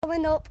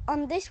coming up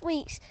on this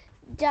week's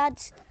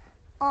Dad's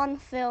on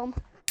Film.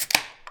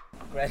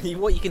 Greg,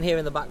 what you can hear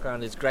in the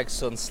background is Greg's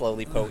son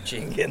slowly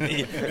poaching in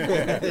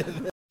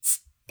the...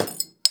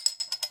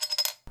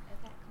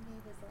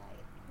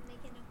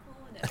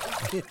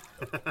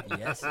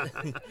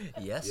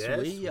 Yes,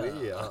 we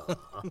are.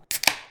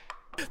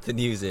 The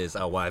news is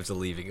our wives are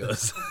leaving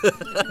us.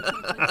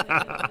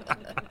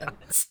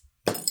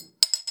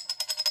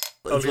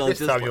 This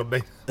time you're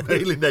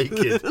mainly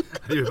naked and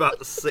you're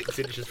about 6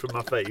 inches from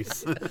my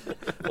face.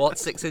 What,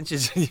 6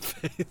 inches from your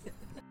face?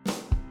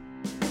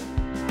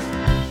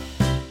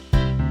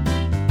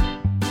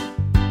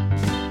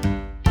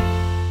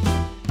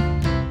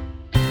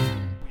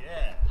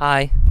 Yeah.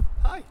 Hi.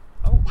 Hi.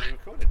 Oh, we're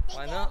recording.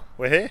 Why not?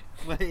 We're here.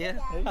 We're here.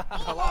 Hey.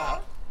 Hello.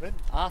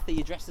 Arthur,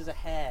 you're dressed as a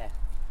hare.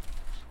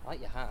 I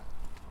like your hat.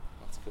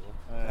 That's cool.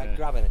 Can I Uh,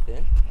 grab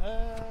anything?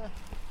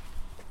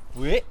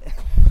 Wait.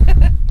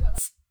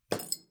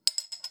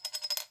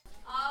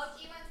 Oh,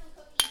 do you want some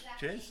cookies, Daddy?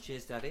 Cheers.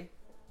 Cheers, Daddy.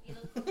 You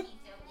love cookies,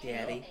 don't you?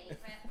 Daddy. Your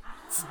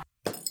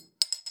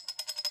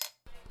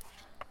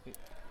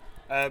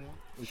favourite.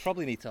 We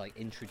probably need to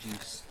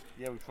introduce.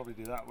 Yeah, we'd probably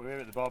do that. We're here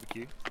at the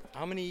barbecue.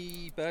 How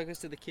many burgers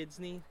do the kids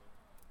need?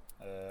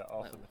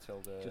 Arthur,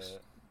 Matilda.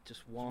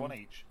 Just one. One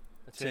each.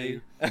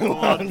 Two.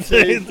 1,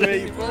 2,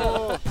 3,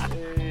 4.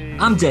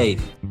 I'm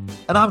Dave.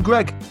 And I'm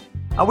Greg.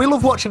 And we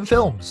love watching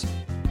films.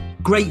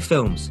 Great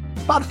films,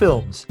 Bad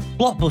films.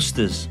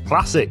 blockbusters,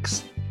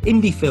 Classics.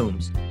 indie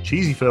films,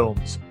 Cheesy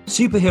films.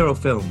 superhero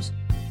films.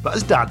 But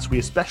as dads, we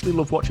especially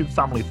love watching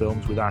family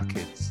films with our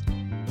kids.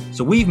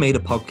 So we've made a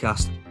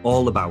podcast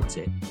all about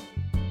it.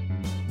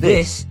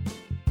 This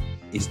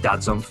is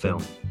Dad's on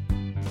Film.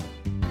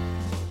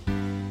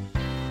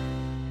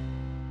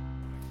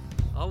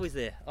 Always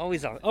there.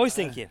 Always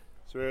thinking.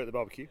 So we're here at the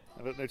barbecue.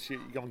 I don't know if you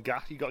got a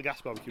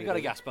gas barbecue. You got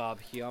a gas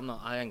barbecue.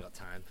 I ain't got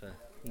time for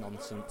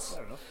nonsense.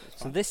 Fair enough. It's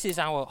So fine. this is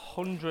our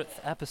 100th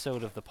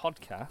episode of the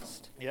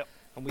podcast, Yep.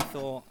 and we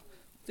thought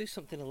do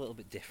something a little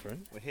bit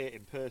different We're here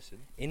in person.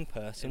 in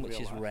person, In which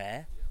real is life.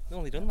 rare. We've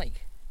only done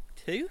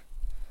 2.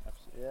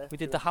 Yeah. We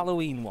did the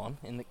Halloween one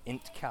in the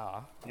Int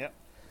car, Yep.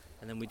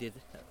 and then we did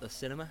at the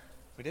cinema.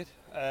 We did.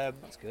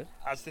 That's good.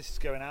 As this is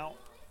going out,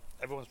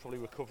 everyone's probably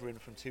recovering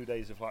from 2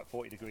 days of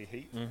 40-degree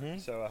heat. Mhm.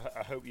 So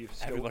I hope you've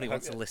still... Everybody I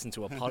wants hope to listen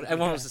to a pod.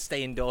 Everyone wants to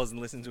stay indoors and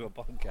listen to a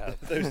podcast.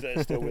 those that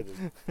are still with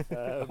us.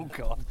 Oh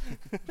God.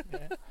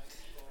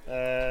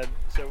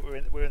 So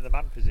we're in the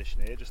man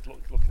position here, just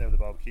looking over the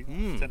barbecue,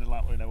 pretending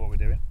like we know what we're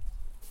doing.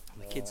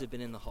 The kids have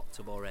been in the hot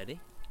tub already.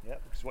 Yeah,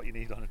 which is what you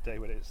need on a day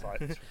when it's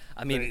like.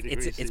 I mean, 30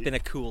 degrees it's heat. been a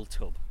cool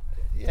tub.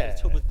 Yeah, A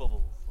tub with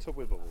bubbles. tub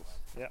with bubbles.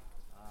 Yeah.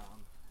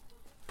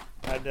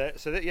 And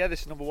this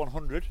is number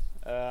 100,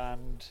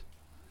 and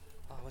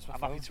Oh, where's my I'm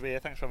phone? happy to be here.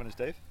 Thanks for having us,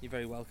 Dave. You're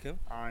very welcome.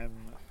 I'm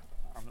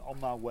on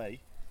my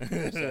way. I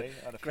would say.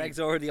 I had a Greg's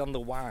already on the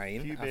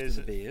wine few after beers,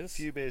 the beers.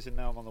 few beers, and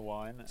now I'm on the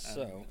wine. and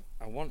So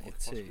I wanted what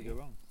could possibly go to.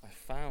 wrong? I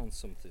found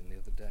something the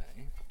other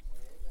day.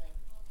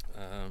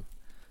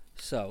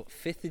 So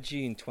 5th of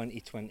June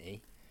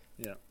 2020.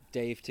 Yeah.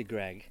 Dave to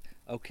Greg.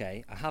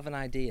 Okay, I have an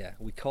idea.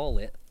 We call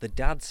it the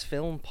Dad's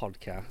Film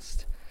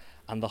Podcast.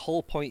 And the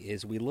whole point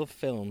is we love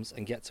films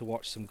and get to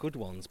watch some good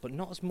ones, but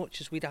not as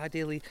much as we'd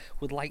ideally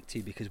would like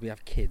to because we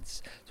have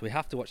kids. So we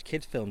have to watch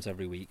kid films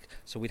every week.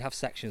 So we'd have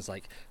sections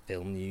like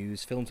film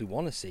news, films we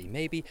want to see,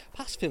 maybe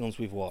past films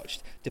we've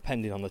watched,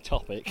 depending on the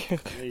topic.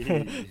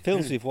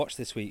 Films we've watched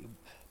this week,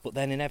 but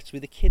then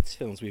inevitably the kids'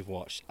 films we've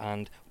watched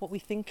and what we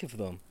think of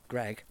them.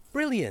 Greg,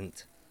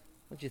 brilliant.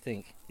 What do you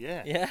think?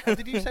 Yeah. Yeah. Oh,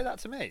 did you say that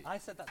to me? I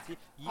said that to you.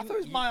 I thought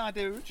it was my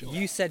idea originally.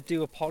 You said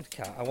do a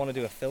podcast. I want to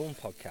do a film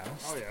podcast.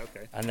 Oh yeah,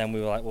 okay. And then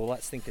we were like, well,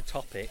 let's think of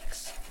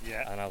topics.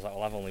 Yeah. And I was like,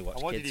 well, I've only watched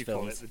And what kids' did you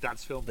call films. it? The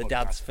Dad's Film The Podcast?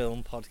 Dad's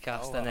Film Podcast.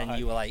 Oh, and then right.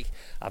 you were like,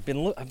 I've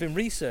been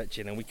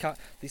researching, and we can't.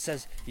 It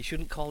says you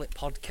shouldn't call it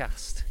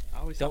podcast.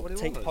 Oh, is that Don't what it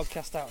take was?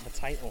 podcast out of the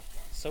title.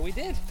 So we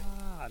did.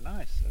 Ah,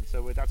 nice. And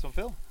so we're Dad's on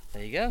Film.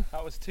 There you go.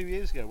 That was 2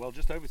 years ago. Well,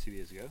 just over 2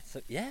 years ago.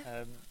 So yeah,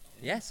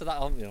 Yeah. So that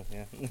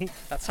yeah,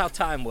 that's how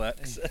time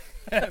works.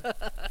 And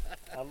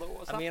look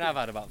what's I mean, happened. I've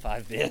had about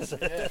 5 beers.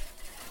 Yeah.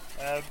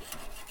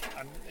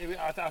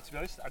 To be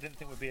honest, I didn't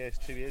think we'd be here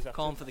 2 years after.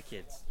 Corn for the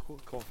kids.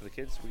 Corn for the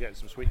kids. We're getting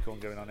some sweet corn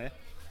going on here.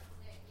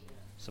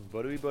 Some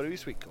buttery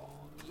sweet corn.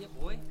 Yeah,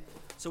 boy.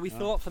 So we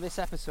thought for this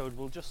episode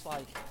we'll just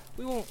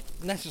we won't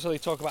necessarily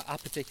talk about a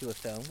particular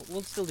film.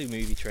 We'll still do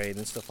movie trade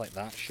and stuff like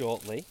that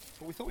shortly.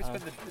 But we thought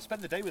we'd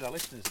spend the day with our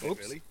listeners, a bit,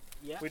 Oops. really.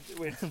 Yeah. We'd,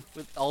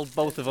 With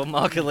both of them,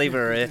 Mark and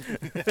Lever are here.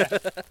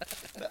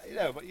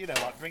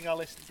 like bring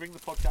the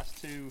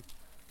podcast to, you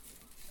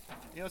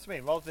know what I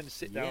mean? Rather than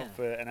sit down Yeah.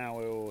 for an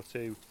hour or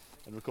two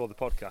and record the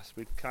podcast,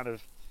 we'd kind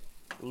of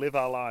live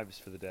our lives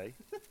for the day,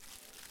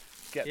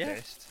 get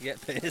pissed. Get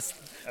pissed.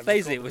 and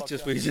Basically, it record was the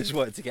just we podcast. just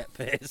wanted to get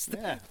pissed.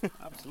 Yeah,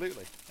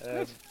 absolutely.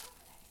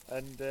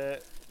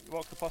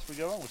 What could possibly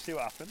go wrong? We'll see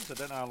what happens. I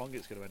don't know how long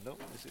it's going to end up.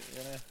 Is it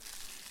gonna...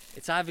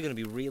 It's either going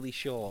to be really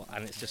short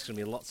and it's just going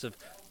to be lots of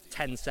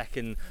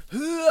 10-second,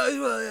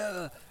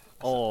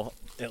 or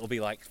it'll be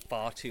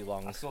far too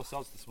long. I saw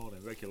Soz this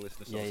morning, regular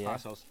listener Soz. Yeah, yeah. Hi,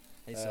 Soz.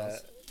 Hey,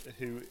 Soz.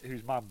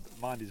 whose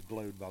mind is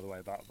blown, by the way,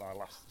 about my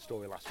last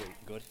story last week.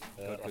 Good.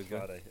 Last Good.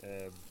 Friday.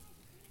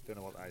 Don't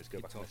know what that is. Go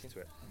Keep back and listen to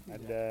it. talking.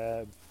 And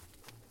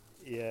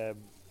I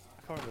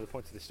can't remember the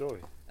point of the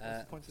story. What's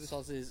the point of this?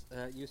 Soz's,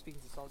 you were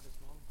speaking to Soz this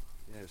morning?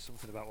 Yeah, it was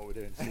something about what we're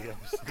doing. So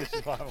this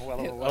is why I'm well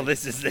on my way. Well,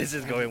 this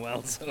is going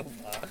well so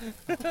far.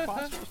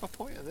 What's my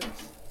point of this?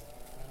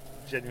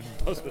 Genuinely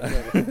positive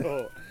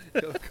thought.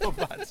 It'll come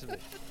back to me.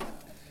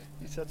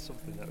 You said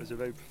something that was a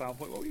very profound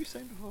point. What were you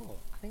saying before?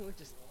 I think we're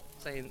just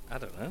saying, I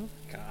don't know.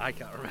 I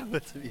can't remember,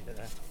 to be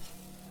fair.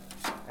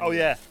 Oh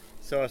yeah.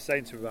 So I was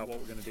saying to him about what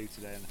we're going to do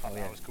today, and the fact that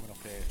yeah. I was coming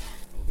up here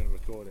and we're going to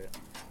record it.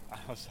 And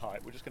I was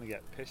like, we're just going to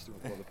get pissed and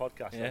record the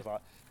podcast. Yeah. I was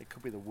like, it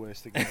could be the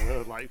worst thing in the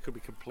world. Like, it could be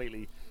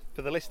completely,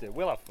 for the listener,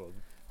 we'll have fun.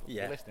 But for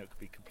Yeah. the listener, it could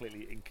be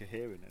completely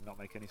incoherent and not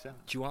make any sense.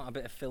 Do you want a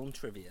bit of film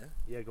trivia?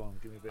 Yeah, go on,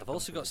 give me a bit. I've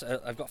also got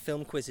I've got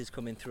film quizzes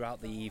coming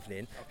throughout the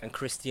evening, and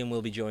Christian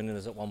will be joining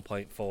us at one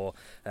point for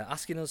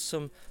asking us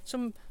some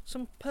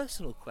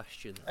personal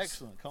questions.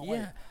 Excellent, can't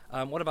yeah.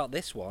 What about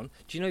this one?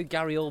 Do you know who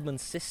Gary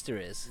Oldman's sister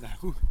is?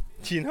 No,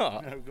 Do you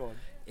not? no, go on.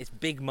 It's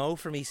Big Mo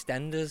from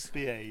EastEnders.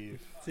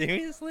 Behave.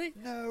 Seriously?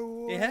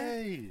 No Yeah.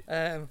 way.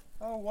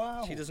 Oh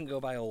wow. She doesn't go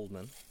by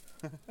Oldman.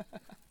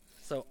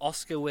 So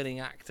Oscar-winning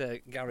actor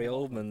Gary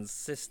Oldman's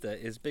sister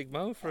is Big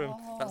Mo from.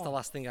 That's the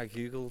last thing I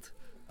googled.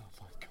 Oh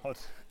my god.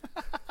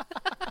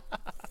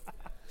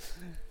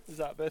 Is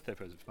that a birthday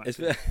present for It's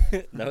Maxine?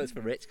 for, no, it's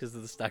for Rich because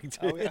of the stag do.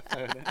 Oh yeah,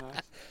 fair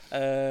enough,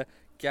 nice.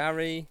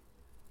 Gary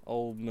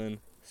Oldman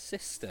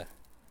sister.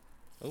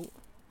 Oh,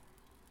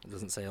 it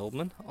doesn't say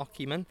Oldman.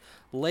 Ockyman.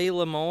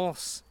 Layla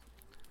Morse.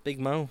 Big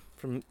Mo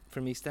from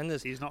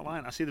EastEnders. He's not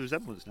lying. I see the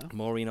resemblance now.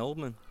 Maureen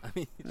Oldman. I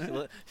mean,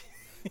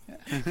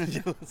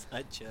 she looks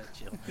like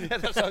Churchill. Yeah,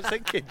 that's what I was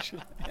thinking.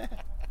 Yeah.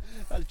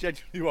 That's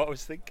genuinely what I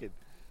was thinking.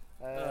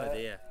 Oh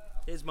dear.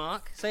 Here's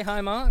Mark. Say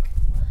hi, Mark.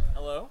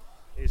 Hello.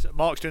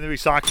 Mark's doing the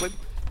recycling.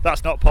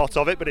 That's not part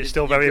of it, but it's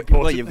still very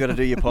important. Well, you've got to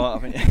do your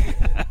part, haven't you?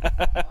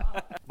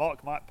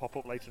 Mark might pop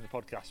up later in the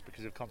podcast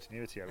because of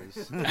continuity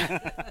errors.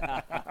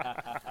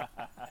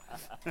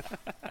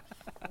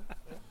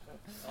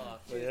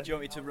 Do you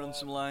want me to run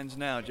some lines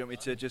now? Do you want me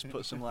to just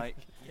put some some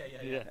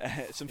Yeah,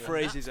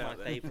 phrases that's out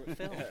my there? favourite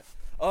film.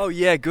 Oh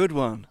yeah, good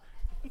one.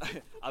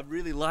 I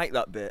really like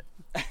that bit.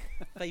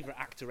 Favourite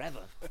actor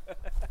ever.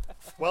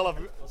 Well, I've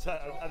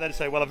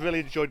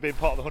really enjoyed being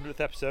part of the 100th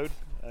episode,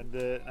 and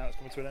now it's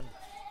coming to an end.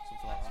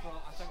 Something like that.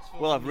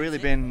 Well, I've really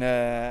been.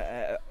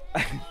 I've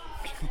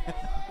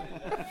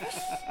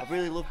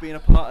really loved being a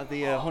part of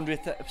the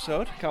 100th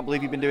episode. Can't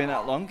believe you've been doing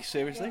that long.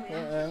 Seriously.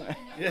 Yeah.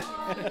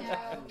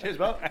 Cheers,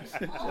 Mark.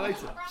 See you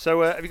later.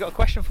 So, have you got a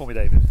question for me,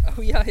 David?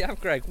 Oh yeah, I have,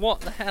 Greg.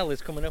 What the hell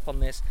is coming up on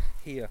this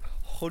here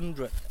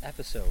 100th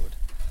episode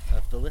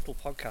of the little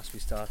podcast we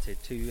started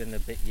 2 and a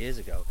bit years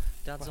ago?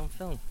 Dad's on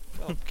Film.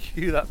 Well,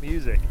 cue that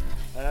music.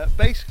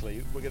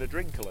 Basically, we're going to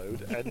drink a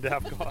load, and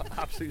I've got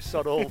absolute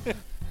sod all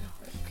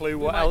clue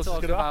what else is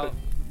going to happen.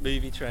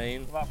 Movie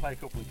Train. We might play a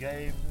couple of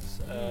games.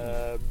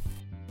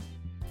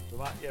 We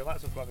might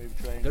talk about Movie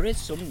Train. There is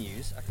some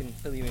news. I can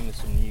fill you in with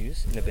some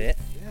news in a bit.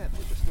 Yeah,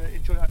 but just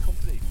enjoy our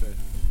company for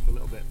a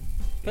little bit.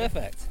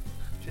 Perfect.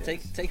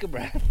 Cheers. Take a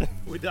breath.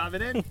 We're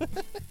diving in.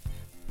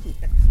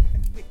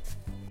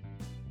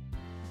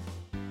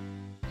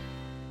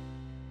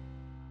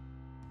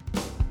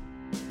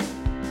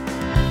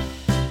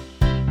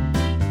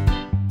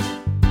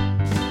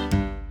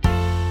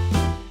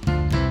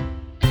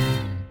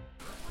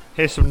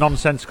 Here's some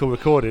nonsensical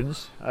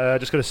recordings.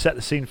 Just going to set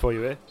the scene for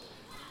you here.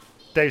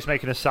 Dave's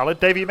making a salad.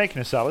 Dave, are you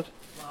making a salad?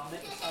 Well, I'll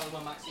make the salad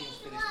when Maxine's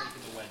finished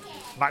making the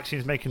wedges.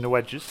 Maxine's making the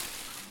wedges.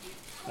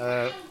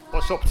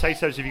 What sort of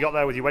potatoes have you got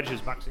there with your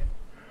wedges, Maxine?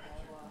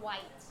 White.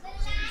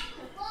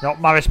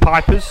 Not Maris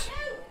Pipers.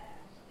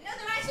 No, they're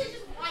actually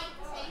just white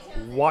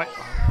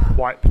potatoes.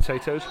 White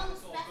potatoes.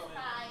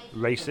 Unspecified.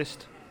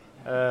 Racist.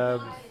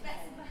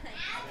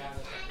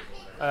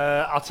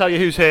 I'll tell you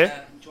who's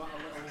here.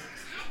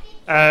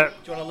 Do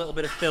you want a little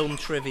bit of film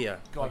trivia?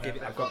 Go on,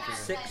 I've got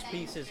 6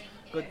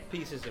 good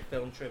pieces of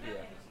film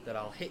trivia that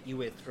I'll hit you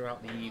with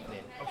throughout the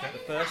evening. Okay. The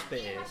first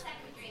bit is,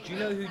 do you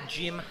know who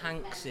Jim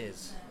Hanks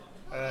is?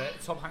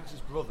 Tom Hanks'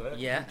 brother.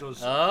 Yeah. Who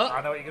does, Oh,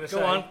 I know what you're going to say.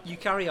 Go on, you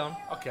carry on.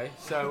 Okay,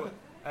 so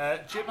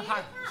Jim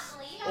Hanks,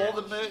 all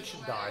the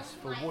merchandise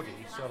for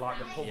Woody, so like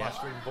the pull my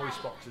string voice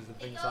boxes and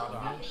things like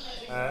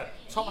that.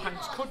 Tom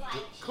Hanks could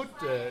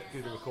do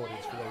the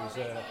recordings for those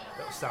that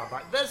sound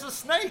like "There's a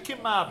snake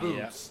in my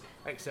boots,"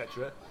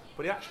 etc.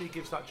 But he actually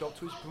gives that job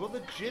to his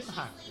brother Jim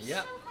Hanks.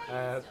 Yep.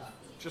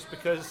 Just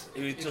because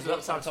Who does just not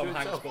looks like sound Tom to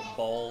Hanks himself. but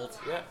bald.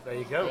 Yeah, there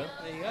you go.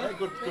 There you go. Very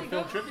good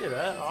film trivia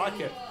there. I like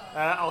it.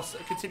 I'll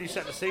continue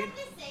setting the scene.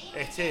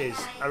 It is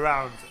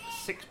around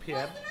 6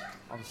 p.m.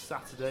 on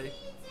Saturday,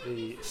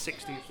 the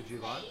 16th of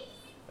July.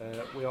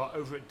 We are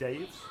over at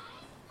Dave's,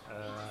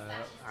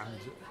 and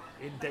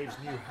in Dave's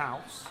new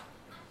house,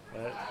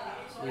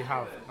 we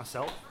have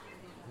myself,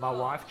 my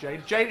wife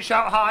Jane. Jane,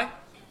 shout hi.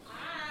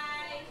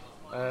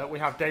 We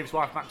have Dave's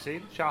wife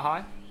Maxine. Shout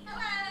hi.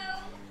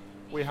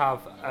 We have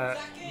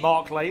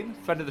Mark Lane,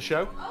 friend of the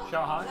show.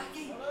 Shout hi.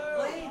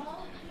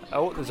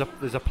 Oh,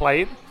 there's a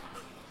plane.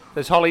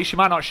 There's Holly. She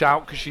might not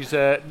shout because she's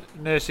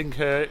nursing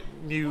her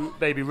new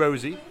baby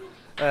Rosie.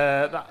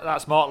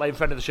 That's Mark Lane,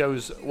 friend of the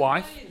show's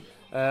wife.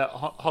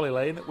 Holly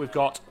Lane. We've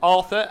got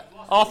Arthur.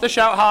 Arthur,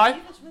 shout hi.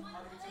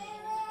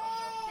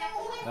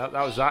 No,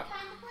 that was Zach.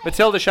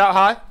 Matilda, shout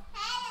hi.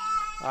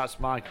 That's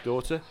my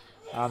daughter.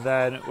 And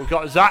then we've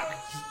got Zach.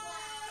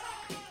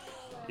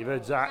 You've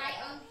heard Zach.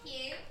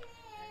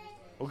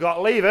 We've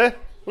got Lever.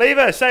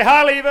 Lever, say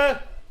hi,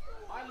 Lever.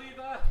 Hi,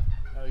 Lever.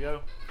 There we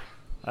go.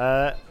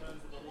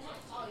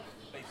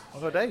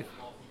 I've got Dave.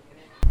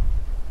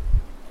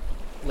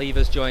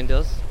 Lever's joined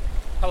us.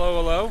 Hello,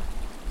 hello.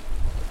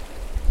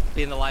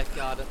 Being the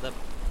lifeguard at the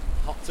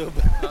hot tub.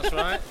 That's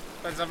right.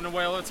 Ben's having a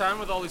whale of a time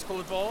with all these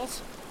coloured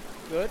balls.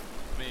 Good.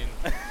 I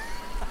mean,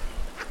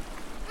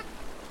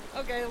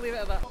 Okay, leave it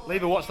at that.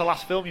 Lever, what's the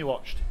last film you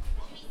watched?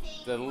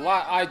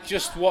 I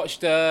just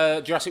watched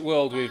Jurassic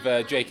World with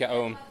Jake at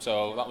home,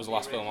 so that was the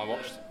last film I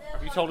watched.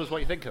 Have you told us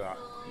what you think of that?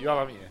 You have,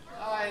 haven't you?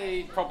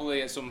 I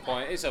probably at some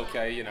point. It's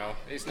okay, you know.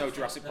 It's no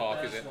Jurassic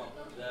Park, is it?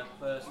 The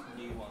first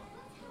new one.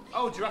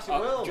 Oh, Jurassic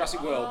World.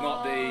 Jurassic World,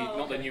 not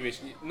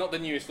the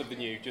newest of the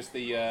new, just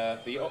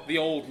the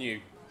old new.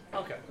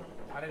 Okay.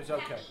 And it was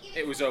okay.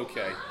 It was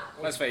okay.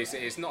 Let's face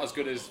it, it's not as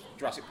good as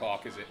Jurassic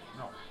Park, is it?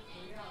 No.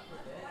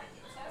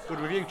 Good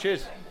review.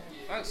 Cheers.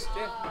 Thanks.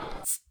 Yeah.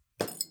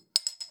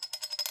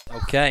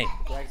 Okay.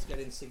 Greg's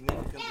getting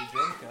significantly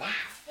drunker.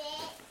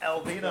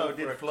 Elvino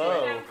did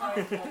flow.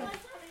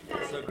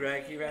 So,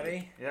 Greg, you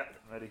ready? Yeah,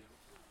 ready.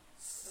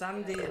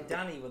 Sandy and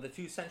Danny were the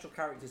two central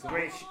characters in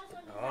which...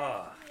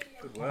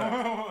 Good work.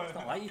 It's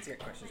not like you to get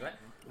questions, right?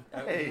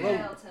 Hey. Road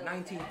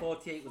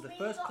 1948 was the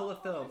first colour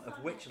film of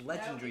which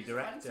legendary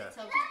director?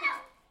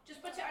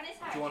 Just put it on his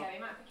head, Do you want he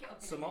might pick it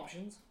up. some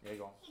options? Yeah,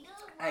 go on.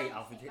 A.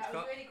 Alfred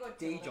Hitchcock. really good.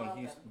 D. John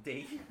Huston.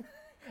 D.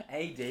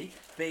 A. D.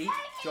 B.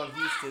 John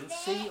Huston.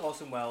 C.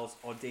 Orson Welles.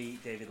 Or D.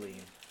 David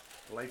Lean.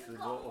 Later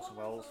than Orson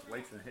Welles,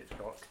 later than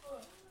Hitchcock.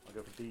 I'll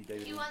go for D,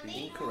 David You want Lean.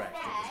 these? Incorrect.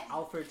 It was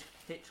Alfred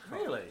Hitchcock.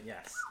 Really?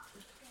 Yes.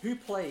 Who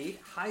played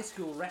high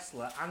school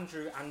wrestler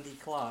Andrew Andy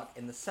Clark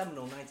in the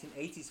seminal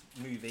 1980s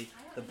movie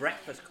The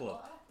Breakfast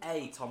Club?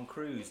 A. Tom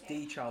Cruise.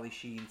 D. Charlie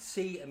Sheen.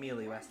 C.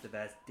 Emilio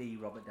Estevez. D.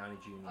 Robert Downey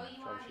Jr. Oh,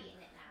 you are eating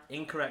it now.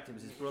 Incorrect. It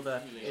was his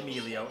brother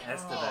Emilio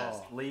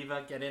Estevez.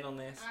 Lever, get in on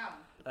this.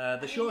 The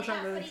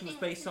Shawshank Redemption was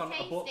based on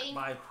a book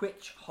by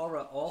which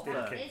horror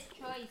author? His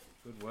choice.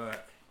 Good work.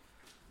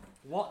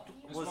 What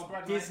was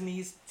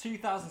Disney's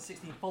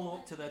 2016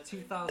 follow-up to their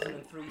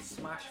 2003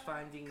 smash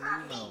Finding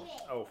Nemo?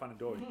 Oh, Finding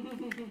Dory.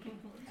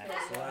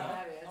 Excellent.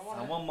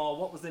 And one more.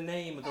 What was the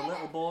name of the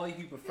little boy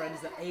who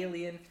befriends the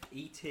alien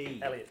E.T.?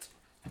 Elliot.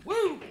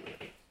 Woo!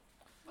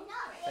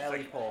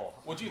 Fairly poor.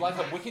 Would you like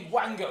a Wicked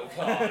Wango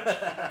card?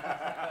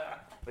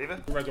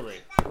 Lever? Gregory.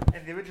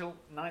 In the original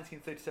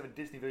 1937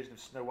 Disney version of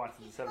Snow White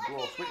and the Seven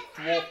Dwarfs, which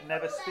dwarf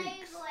never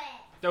speaks?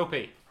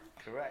 Dopey.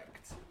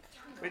 Correct.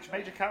 Which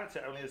major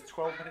character only has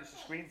 12 minutes of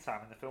screen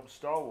time in the film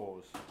Star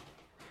Wars?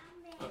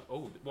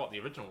 What, the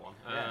original one?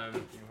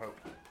 New Hope.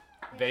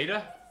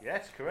 Vader?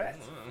 Yes,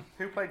 correct.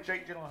 Who played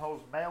Jake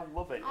Gyllenhaal's male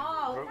lover in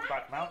Oh,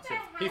 Brokeback Mountain?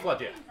 Heath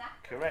Ledger.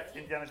 Correct.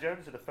 Indiana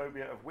Jones had a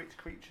phobia of which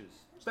creatures?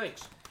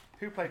 Snakes.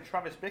 Who played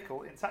Travis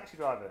Bickle in Taxi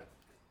Driver?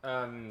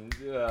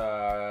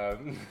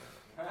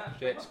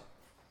 Shit.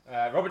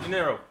 Robert De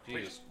Niro.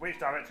 Jesus. Which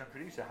director and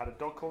producer had a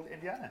dog called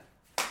Indiana?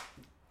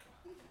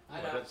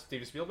 That's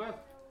Steven Spielberg.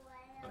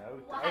 No.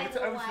 Over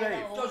to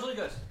Dave. George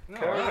Lucas. No,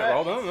 Correct.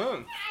 well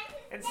done.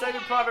 In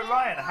Saving Private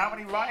Ryan, how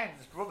many of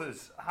Ryan's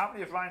brothers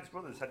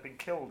had been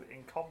killed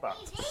in combat?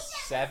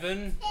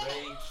 7.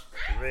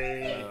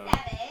 3.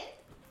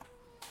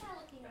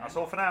 That's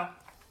all for now.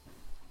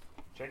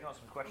 Jane, you want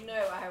some questions? No,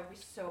 I would be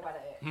so bad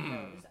at it. No,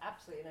 there's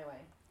absolutely no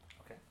way.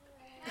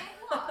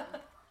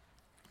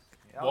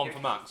 Yeah, One for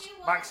Max.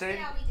 Maxine,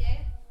 Yeah, we do.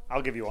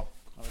 I'll give you one.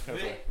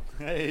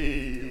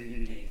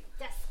 Hey.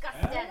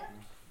 Disgusting.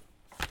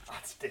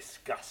 That's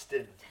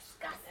disgusting.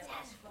 Disgusting.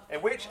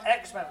 In which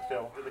X-Men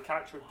film did the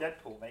character of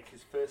Deadpool make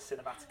his first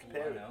cinematic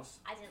appearance?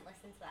 I didn't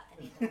listen to that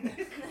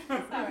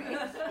anymore.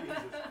 Jesus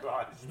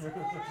Christ.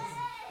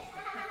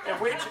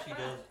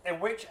 In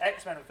which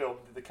X-Men film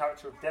did the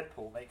character of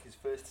Deadpool make his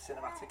first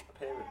cinematic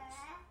appearance?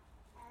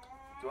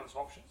 Do you want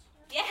some options?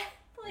 Yeah,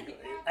 please.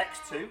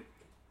 X2,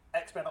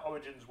 X-Men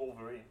Origins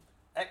Wolverine,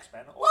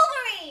 X-Men...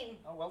 Wolverine!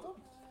 Oh, well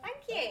done. Thank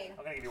you.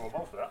 I'm going to give you one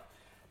more for that.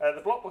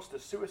 The blockbuster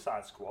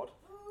Suicide Squad,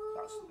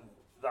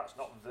 that's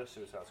not the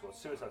Suicide Squad,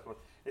 Suicide Squad,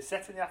 is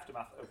set in the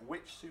aftermath of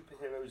which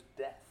superhero's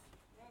death?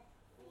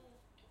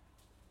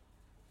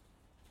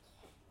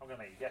 I'm going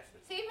to make you guess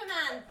this.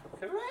 Superman.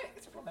 Correct.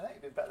 It's probably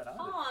you did better than I did.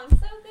 Oh, I'm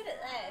so good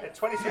at this.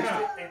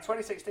 In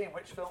 2016,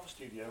 which film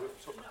studio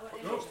took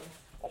just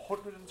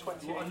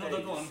 128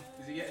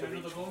 days to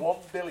reach 1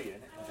 billion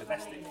in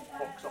domestic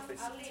box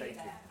office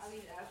takings?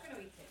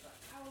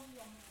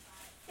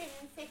 Sin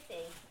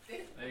City.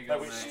 There you No,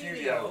 which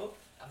studio?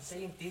 I'm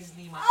saying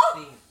Disney, Maxine.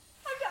 Oh!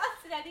 I've not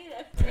answered any of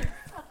them.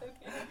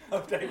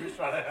 Oh, Dave was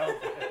trying to help.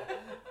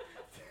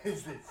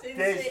 Disney. Sin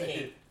Disney.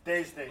 City.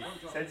 Disney.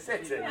 Sin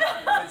City. Sin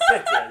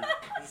City.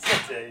 Sin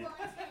City.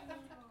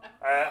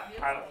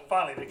 And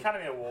finally, the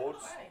Academy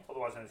Awards,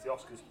 otherwise known as the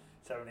Oscars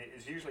ceremony,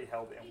 is usually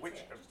held in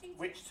which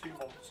 2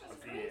 months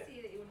of the year?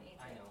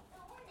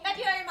 Thank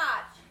you very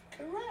much.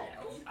 Correct.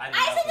 I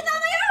said it on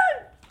my own.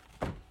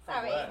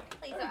 Sorry,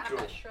 please don't have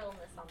that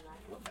shrillness on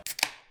there.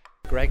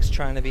 Greg's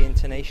trying to be in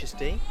Tenacious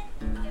D.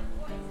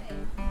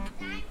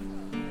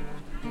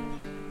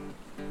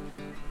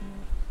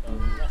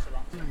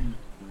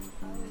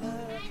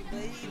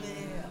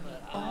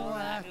 All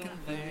I can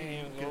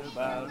think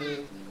about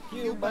is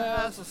you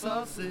buy some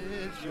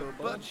sausage, your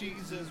butt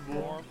cheese is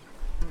warm.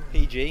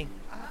 PG.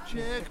 I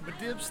check my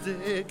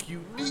dipstick,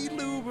 you need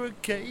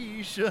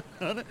lubrication.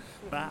 My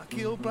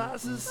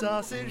kielbasa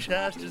sausage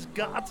has just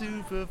got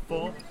to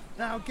perform.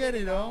 Now get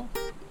it on.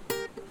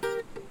 Put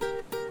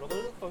a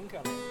little funk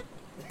on it.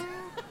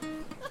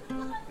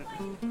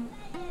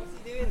 What's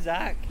he doing,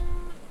 Zach?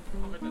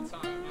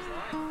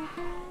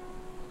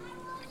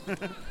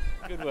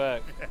 Good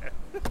work.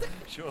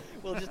 Sure.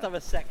 We'll just have a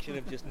section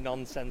of just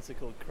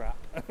nonsensical crap.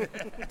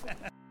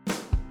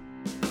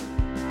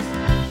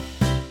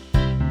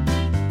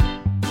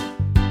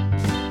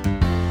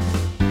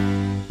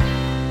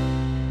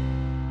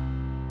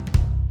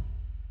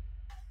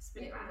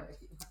 Spin it round.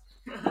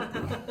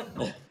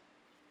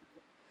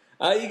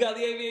 You got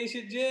the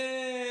aviation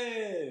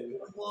gym.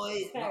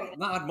 Boy,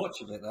 not had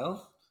much of it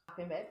though.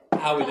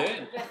 How we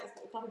doing?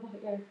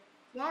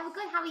 Yeah, we're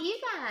good. How are you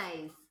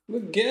guys? We're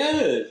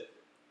good.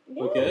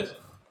 We're good. How's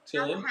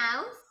Chilling. the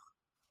house?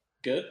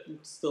 Good.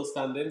 Still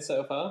standing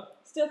so far.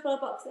 Still full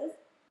of boxes.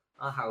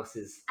 Our house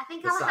is I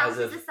think the our size house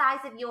is of the size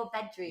of your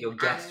bedroom. your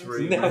guest and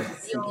room.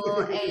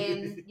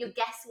 Your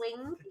guest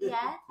wing.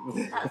 Yeah.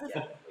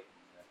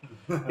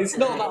 That's It's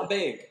not that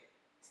big.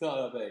 It's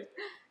not that big.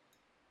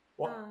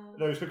 What?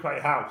 No, it's quite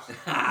a house. It's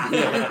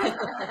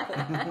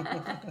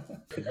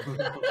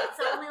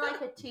only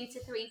like a 2 to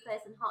 3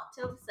 person hot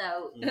tub,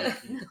 so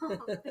it's not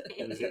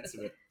It was big.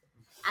 intimate.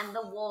 And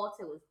the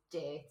water was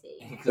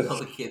dirty. Because all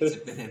the kids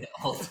have been in it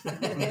all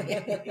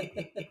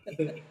day.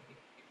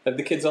 Have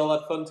the kids all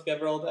had fun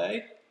together all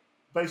day?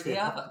 Basically, They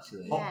have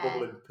actually. hot Yeah.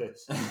 bubbling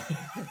piss. Zach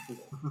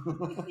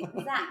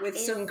With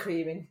is- sun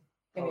creaming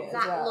in it as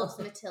Zach well. loves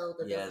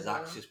Matilda. Yeah, doesn't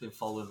Zach's he? just been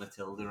following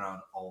Matilda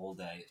around all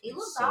day. It's He been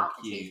loves so art.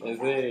 cute. Is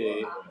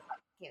he?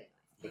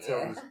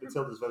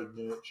 Matilda's very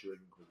nurturing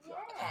with Zach.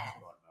 Yeah. It's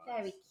quite nice.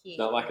 Very cute.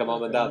 Not like a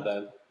mum and dad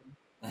then.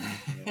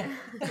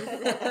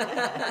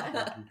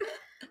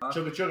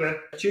 Chugga chugga.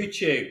 Choo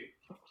choo.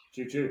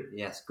 Choo choo.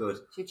 Yes, good.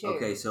 Choo-choo.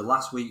 Okay, so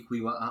last week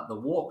we were at the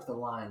Walk the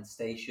Line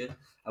station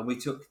and we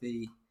took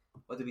the.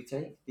 What did we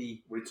take?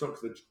 The We took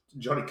the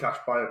Johnny Cash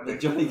biopic. the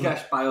Johnny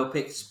Cash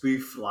biopic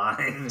spoof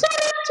line.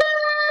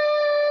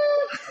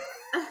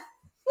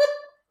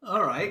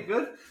 All right,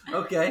 good.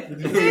 Okay,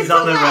 he's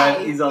on the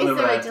red. He's on Is the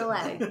there a red.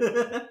 delay?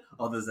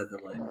 Oh, there's a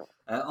delay.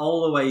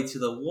 All the way to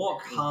the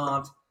Walk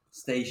Hard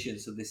station.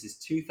 So this is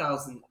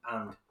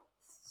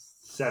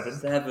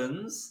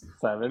 2007's.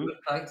 Seven.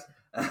 Thanks.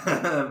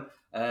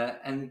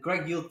 And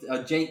Greg,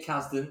 Jake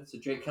Kasdan. So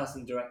Jake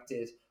Kasdan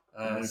directed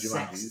New Sex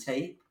Jumanji's.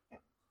 Tape.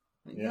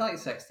 You Yeah. like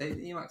Sex Tape,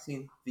 didn't you,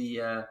 Maxine?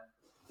 The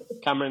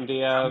Cameron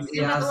Diaz. Is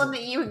that the one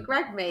that you and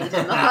Greg made in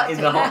the hot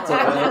in the hot tub.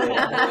 tub?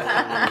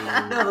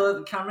 No,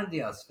 the Cameron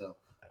Diaz film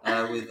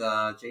with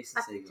Jason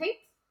Sex Segel. tape?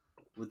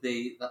 With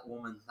that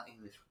woman, that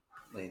English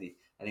lady.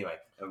 Anyway,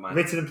 never mind.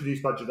 Written and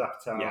produced by Judd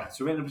Apatow. Yeah,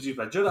 so written and produced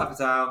by Judd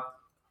Apatow.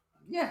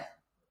 Yeah.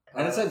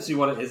 And essentially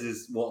what it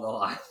is Walk the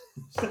Line.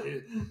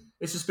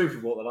 It's a spoof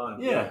of Walk the Line.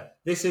 Yeah.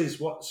 This is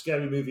what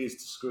Scary Movie is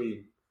to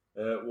Scream.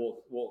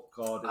 Walk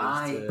Hard is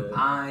to...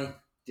 I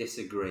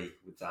disagree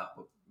with that,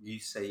 but you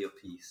say your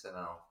piece and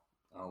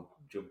I'll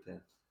jump in.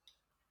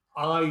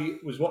 I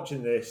was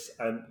watching this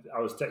and I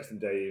was texting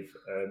Dave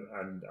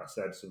and I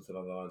said something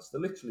along the lines. They're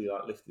literally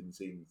like lifting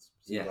scenes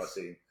I've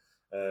seen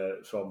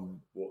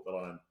from Walk the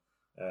Line.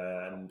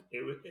 And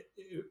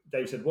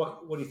Dave said,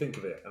 what do you think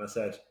of it? And I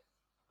said,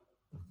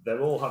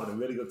 they're all having a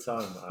really good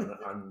time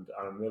and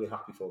I'm really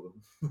happy for them.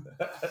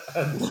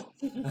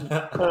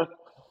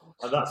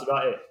 and that's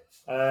about it.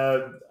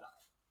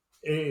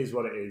 It is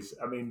what it is.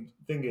 I mean,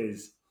 thing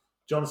is,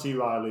 John C.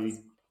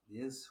 Reilly...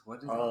 Yes,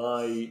 what is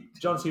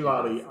John C.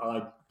 Reilly,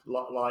 I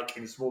like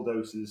in small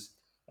doses,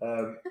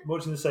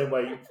 much in the same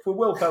way for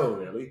Will Ferrell.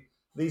 Really,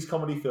 these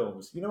comedy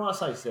films. You know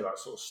what I say about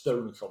sort of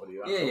stoner comedy?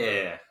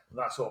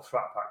 That sort of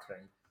frat pack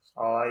thing.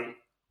 I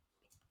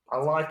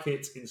like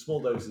it in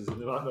small doses in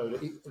the right mode.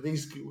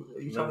 These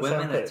the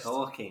women are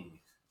talking.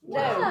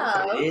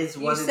 No, it is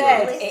what you it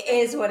said is. it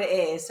is what it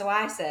is. So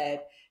I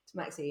said to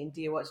Maxine,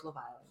 "Do you watch Love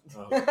Island?"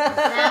 Oh.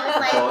 Now it's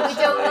like, we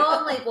don't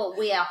normally, but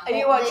we are Are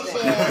you hooked watching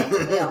this year.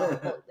 We are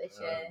hooked this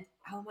year.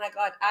 Oh my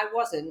god, I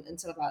wasn't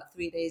until about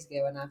 3 days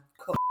ago, and I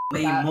cut.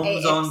 Me, about mum's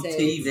 8 on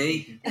episodes.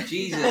 TV.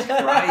 Jesus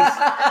Christ!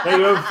 They're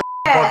your own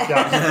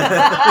podcast.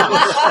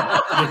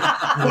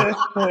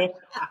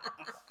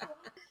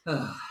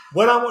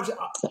 When I watch,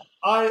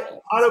 I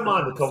don't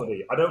mind the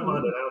comedy. I don't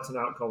mind an out and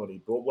out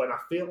comedy. But when I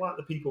feel like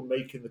the people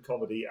making the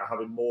comedy are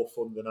having more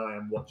fun than I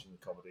am watching the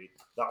comedy,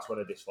 that's when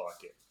I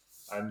dislike it.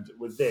 And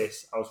with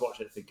this, I was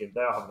watching it thinking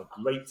they are having a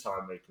great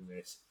time making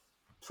this.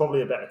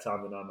 probably a better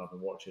time than I'm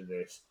having watching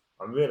this.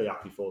 I'm really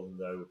happy for them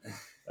though,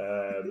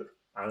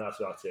 and that's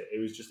about it. It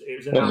was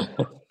an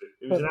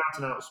out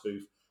and out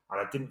spoof, and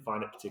I didn't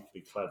find it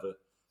particularly clever.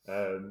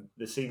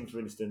 The scene, for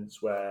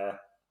instance, where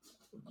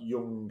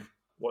young,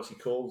 what's he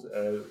called?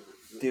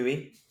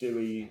 Dewey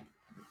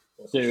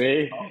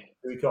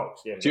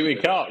Cox. Yeah, Dewey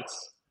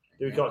Cox.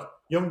 Dewey Cox.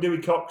 Young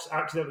Dewey Cox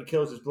accidentally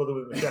kills his brother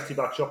with a machete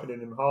by chopping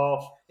him in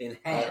half.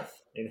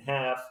 In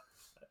half.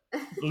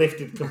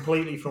 Lifted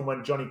completely from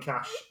when Johnny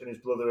Cash and his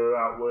brother are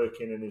out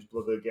working, and his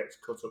brother gets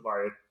cut up by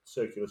a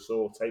circular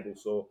saw, table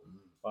saw,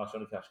 while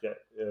Johnny Cash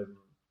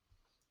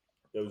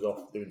goes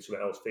off doing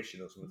something else,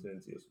 fishing or something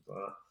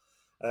like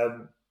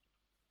that.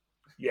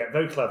 Yeah,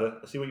 very clever.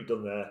 I see what you've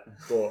done there,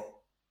 but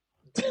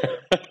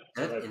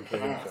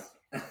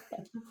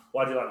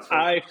why do you like this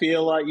film? I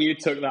feel like you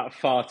took that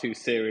far too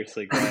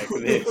seriously, Greg.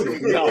 This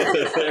is not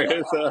as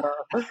serious.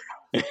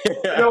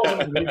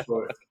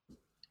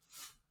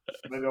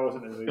 Maybe I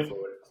wasn't in the mood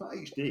for it. It's not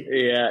HD.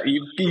 Yeah,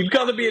 you've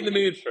got to be in the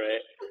mood for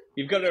it.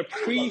 You've got to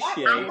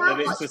appreciate that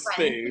it's a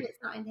spoof. It's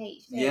not in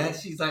HD. Yeah,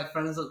 she's like,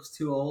 Friends looks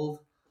too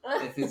old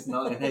if it's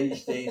not in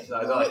HD. So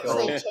I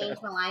literally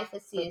changed my life. I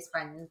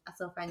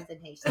saw Friends in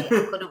HD. I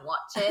couldn't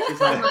watch it.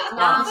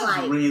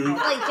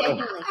 I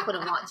genuinely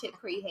couldn't watch it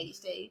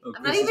pre-HD. Oh,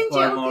 I'm not even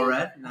joking. More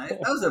red. Nice.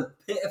 That was a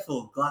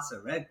pitiful glass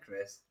of red,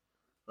 Chris.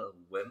 Little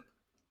wimp.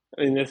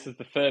 I mean, this is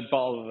the third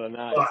bottle of the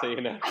night, so you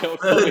know.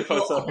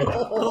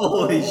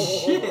 Holy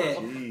shit!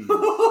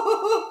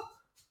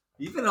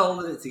 You've been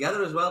holding it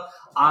together as well.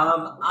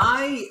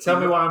 Tell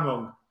me why I'm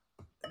wrong.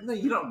 No,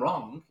 you're not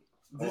wrong.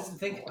 This is the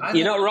thing.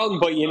 You're not wrong,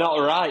 but you're not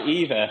right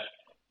either,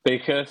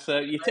 because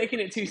you're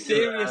taking it too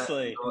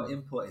seriously. Your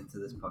input into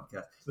this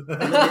podcast.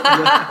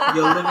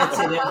 You're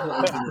limited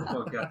input into this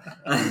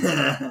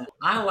podcast.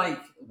 I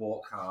like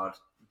Walk Hard,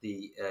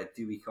 the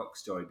Dewey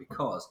Cox story,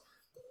 because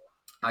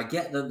I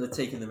get that they're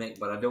taking the mick,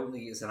 but I don't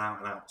think it's an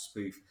out-and-out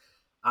spoof.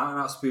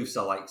 Out-and-out spoofs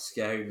are like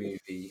Scary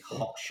Movie,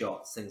 Hot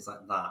Shots, things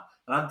like that.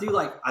 And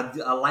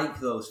I like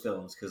those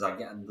films because I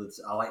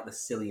like the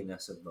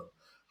silliness of them.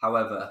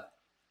 However,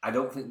 I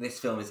don't think this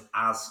film is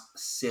as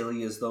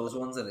silly as those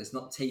ones, and it's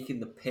not taking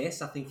the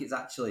piss. I think it's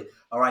actually,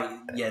 all right,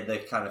 yeah, they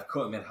kind of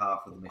cut him in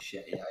half with a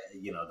machete.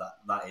 You know,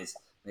 that is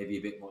maybe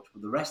a bit much.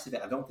 But the rest of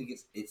it, I don't think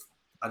it's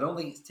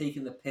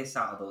taking the piss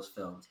out of those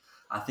films.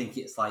 I think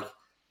it's like,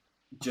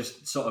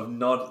 just sort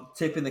of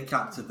tipping the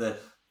cap to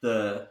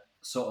the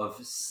sort of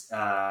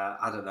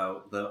I don't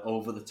know, the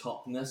over the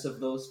topness of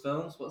those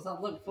films. What's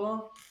that look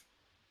for?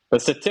 The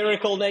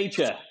satirical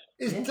nature.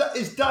 His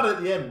dad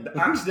at the end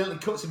accidentally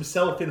cuts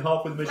himself in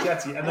half with a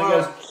machete, and then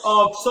goes,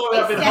 "Oh, sorry,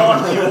 I've been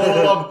hard on you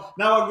all along.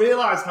 Now I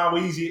realise how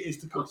easy it is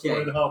to cut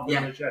someone in half with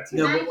a machete."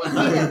 No,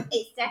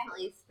 it's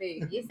definitely a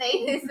spoof. You're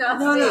saying it's not a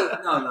spoof.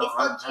 No. It's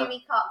called Jimmy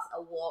Cox,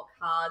 a Walk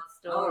Hard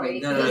story.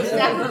 No. It's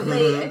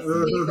definitely a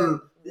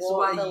spoof.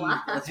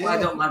 That's why I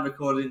don't like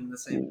recording in the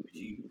same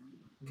room.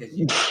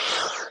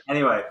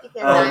 Anyway,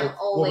 because I'm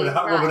always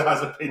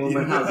right.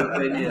 Woman has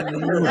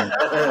opinion.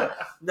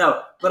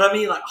 No, but I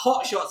mean, like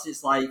Hot Shots,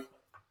 it's like,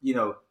 you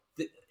know,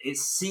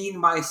 it's scene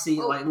by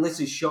scene, like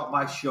literally shot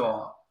by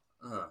shot.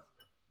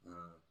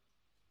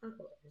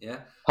 Yeah.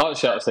 Hot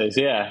Shots is,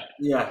 yeah.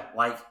 Yeah,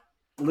 like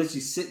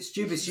literally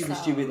stupid.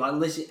 Like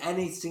literally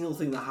any single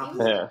thing that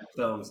happens in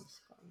films,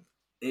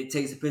 it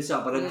takes a piss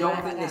out. But I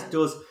don't think this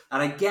does.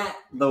 And I get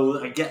those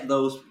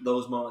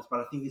moments,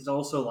 but I think it's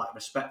also like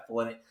respectful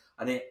in it.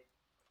 And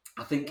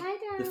I think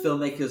the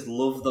filmmakers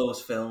love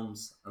those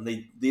films, and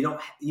they don't,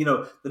 you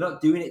know, they're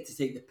not doing it to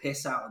take the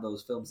piss out of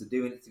those films. They're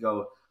doing it to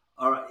go,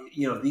 all right,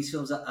 you know, these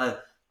films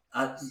are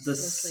the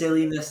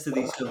silliness to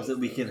these films that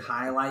we can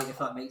highlight, if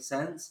that makes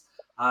sense.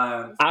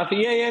 No.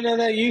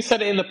 You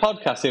said it in the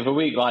podcast the other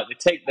week. Like they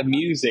take the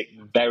music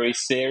very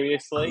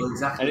seriously,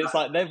 exactly. And it's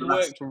like they've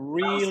worked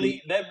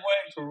really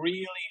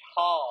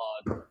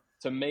hard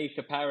to make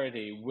a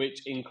parody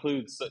which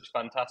includes such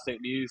fantastic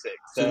music.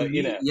 So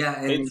you know,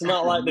 it's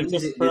not like they've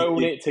just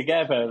thrown it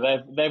together.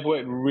 They've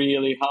worked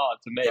really hard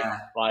to make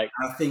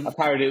a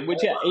parody, which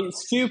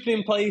it's stupid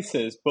in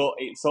places, but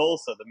it's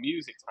also the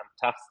music's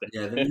fantastic.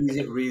 Yeah, the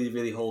music really,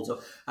 really holds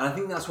up, and I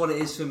think that's what it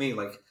is for me.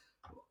 Like.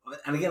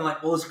 And again,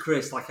 like us,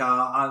 Chris, like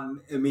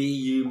me,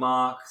 you,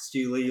 Mark,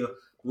 Stu Lee,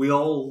 we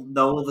all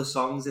know the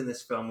songs in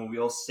this film, and we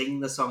all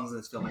sing the songs in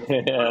this film.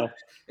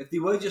 If they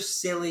were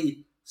just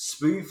silly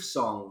spoof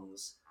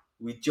songs,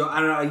 I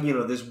don't know, you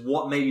know, there's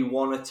maybe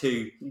one or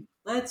two.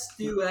 Let's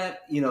do it,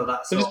 you know,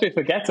 that's just be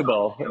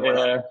forgettable.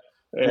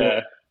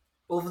 Yeah.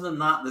 Other than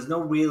that, there's no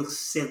real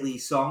silly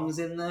songs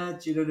in there.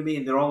 Do you know what I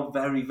mean? They're all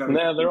very, very.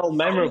 No, they're all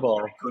memorable.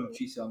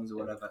 Country songs or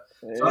whatever.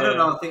 So I don't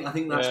know. I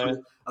think that's.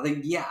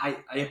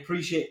 I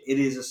appreciate it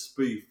is a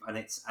spoof, and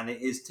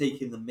it is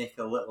taking the mick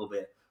a little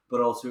bit,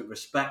 but also it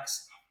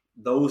respects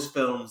those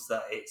films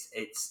that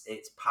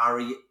it's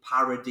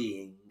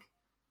parodying,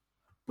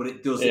 but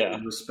it does it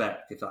with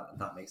respect, if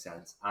that makes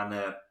sense.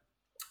 And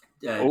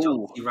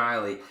John C.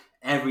 Reilly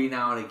every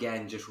now and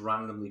again just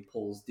randomly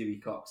pulls Dewey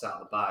Cox out of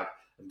the bag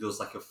and does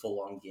like a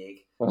full-on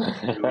gig.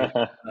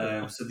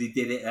 So they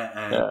did it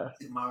at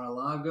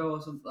Mar-a-Lago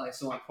or something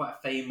like quite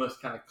a famous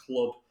kind of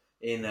club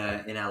in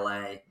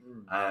LA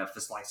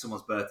for like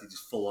someone's birthday.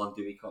 Just full-on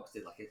Dewey Cox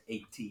did like an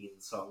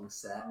 18-song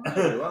set,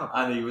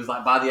 and he was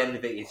like by the end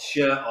of it, his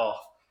shirt off,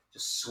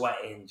 just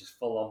sweating, just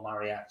full-on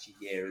mariachi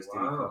gear as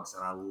Dewey Cox,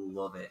 and I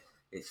love it.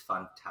 It's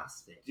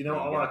fantastic. Do you know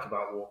what I like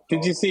about Walk?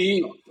 Did you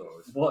see?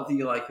 What do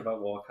you like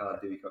about Walk Hard,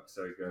 Dewey Cox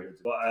Story, Greg?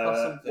 What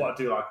I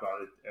do like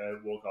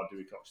about Walk Hard,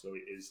 Dewey Cox Story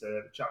is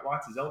Jack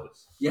White is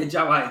Elvis. Yeah,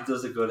 Jack White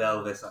does a good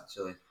Elvis,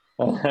 actually.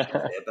 A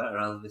better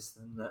Elvis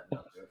than that.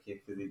 Not joking,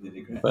 because he did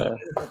a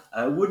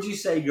great. Would you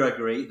say,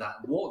 Gregory,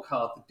 that Walk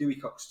Hard, the Dewey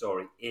Cox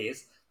Story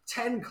is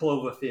 10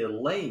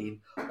 Cloverfield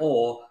Lane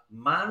or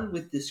Man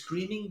with the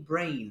Screaming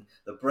Brain?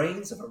 The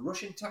brains of a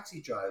Russian taxi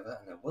driver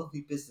and a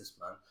wealthy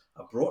businessman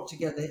are brought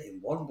together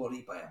in one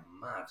body by a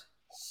mad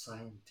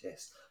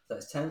scientist.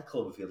 That's 10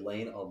 Cloverfield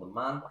Lane or The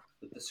Man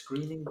with the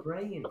Screaming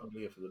Brain. I'm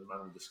here for The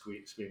Man with the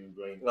Screaming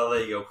Brain. Well,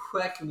 there you go.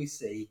 Where can we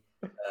see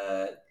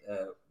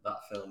that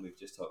film we've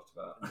just talked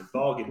about? The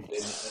bargain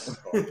bin.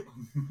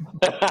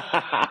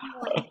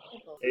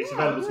 It's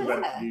available to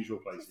rent in the usual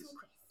places.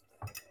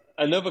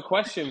 Another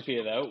question for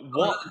you though: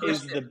 What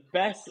is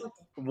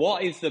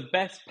the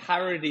best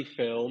parody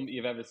film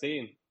you've ever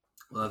seen?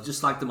 Well, I've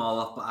just slagged them all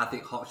off, but I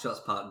think Hot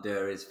Shots Part 2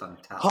 is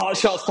fantastic. Hot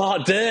Shots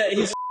Part 2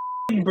 is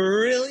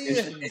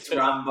brilliant. It's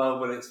Rambo,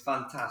 but it's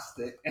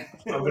fantastic.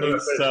 I'm going to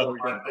refer to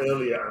my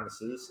earlier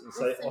answers and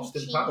say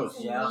Austin Powers.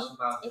 Yeah, Austin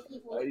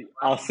Powers.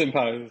 Austin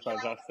Powers is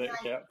fantastic.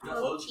 Yeah.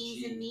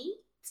 Cheese and meat.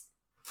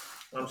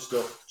 I'm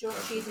stuck. Do you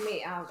want cheese and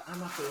meat? I'm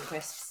happy with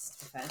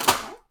crisps.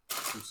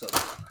 Some sort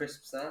of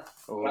crisps there.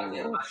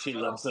 Oh, she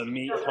loves the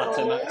meat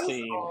platter,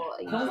 Maxine.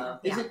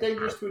 Is it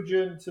dangerous to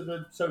adjourn to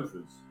the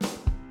sofas?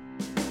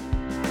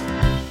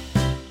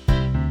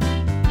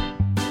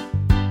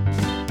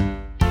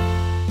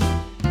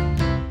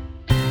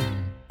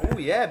 Oh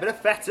yeah, bit of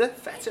feta.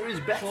 Feta is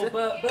better. So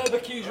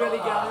barbecue's ready,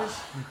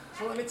 guys.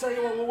 So let me tell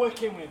you what we're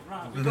working with.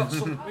 Right, we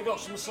got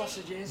some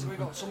sausages. We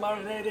got some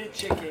marinated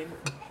chicken.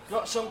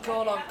 Got some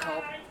corn on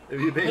cob.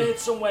 Made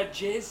some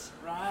wedges,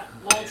 right?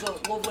 Loads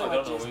of lovely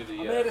wedges.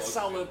 I made a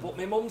salad, but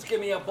my mum's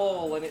given me a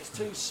bowl and it's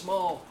too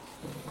small.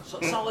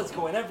 So salad's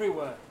going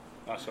everywhere.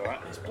 That's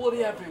alright. It's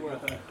bloody everywhere.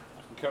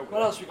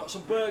 What else? We got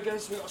some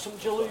burgers, we got some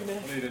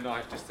jalloumi. I need a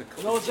knife just to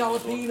cut. No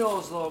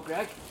jalapenos though,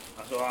 Greg.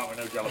 That's alright with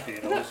no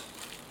jalapenos.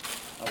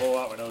 I'm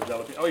alright with no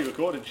jalapenos. Oh, you're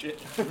recording shit.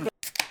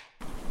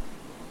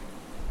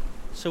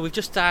 So we've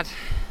just had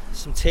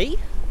some tea. It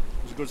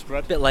was a good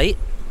spread. Bit late,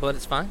 but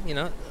it's fine, you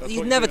know.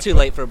 You're never too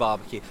late for a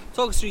barbecue.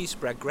 Talk us through your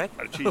spread, Greg.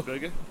 I had a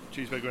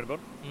cheeseburger in a bun.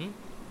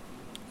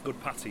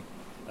 Good patty.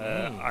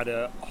 I had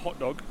a hot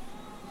dog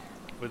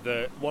with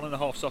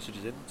 1.5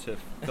 sausages in to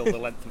fill the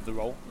length of the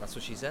roll. That's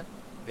what she said.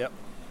 Yep.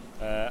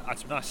 I had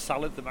some nice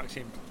salad that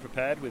Maxine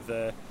prepared with.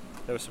 There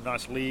were some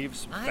nice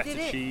leaves, some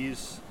feta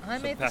cheese,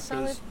 some made peppers. The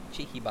salad.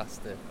 Cheeky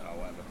bastard. Oh,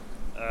 whatever.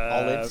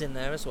 Olives in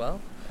there as well.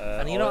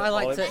 And you know what I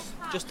like to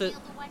just a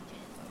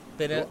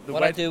bit of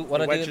what I do with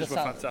the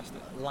salad.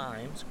 Fantastic.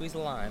 Lime, squeeze the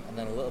lime, and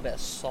then a little bit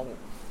of salt.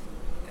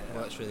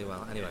 Works really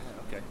well. Anyway.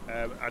 Okay.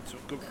 I had some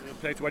good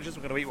potato wedges.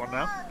 I'm going to eat one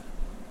now.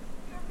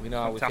 We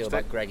know how we feel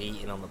about Greg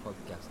eating on the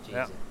podcast.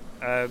 Jesus.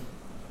 Yeah.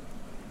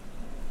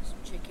 Some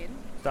chicken.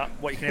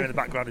 What you can hear in the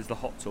background is the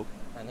hot tub.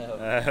 I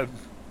know.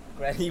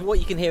 Greg, what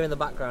you can hear in the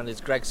background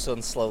is Greg's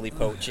son slowly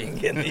poaching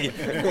in the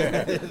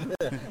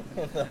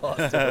hot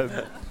tub.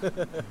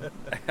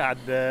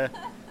 And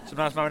some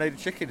nice marinated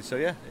chicken. So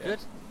yeah. Good.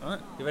 All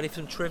right. You ready for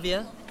some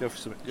trivia? Go for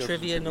some.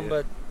 Trivia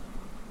number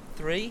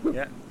 3.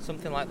 Yeah.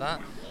 Something like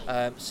that.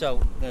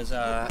 So there's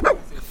a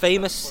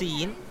famous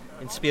scene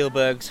in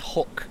Spielberg's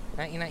Hook,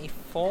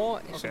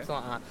 1994, something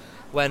like that,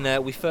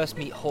 when we first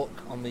meet Hook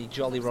on the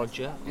Jolly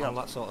Roger, all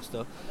that sort of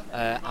stuff,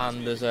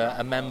 and there's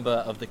a member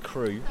of the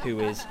crew who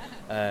has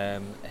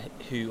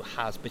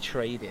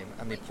betrayed him,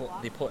 and they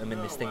put him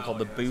in this thing called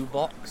the Boo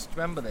Box. Do you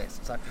remember this?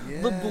 It's like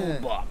the Boo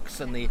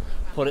Box, and they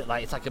put it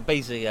like it's like a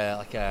basically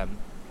like a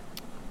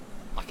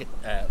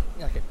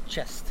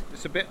chest.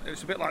 It's a bit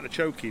like the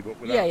Chokey, but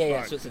without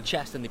yeah. So it's a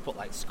chest, and they put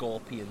like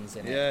scorpions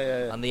in it.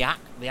 Yeah. And the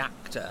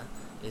actor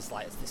is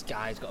like, it's this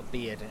guy's got a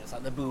beard, and it's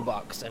like the Boo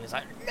Box, and it's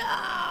like no.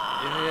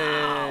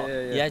 Yeah.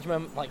 Do you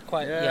remember like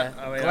quite? Yeah.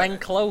 I mean, Glenn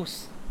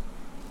Close.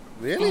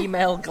 Really?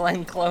 Female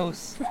Glenn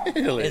Close.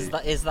 Really? Is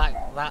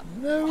that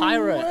no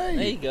pirate? Way.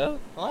 There you go.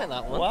 I like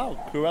that one.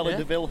 Wow, Cruella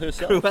de Vil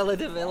herself. Cruella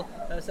de Vil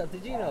herself.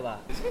 Did you know that?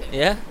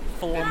 Yeah.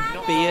 Full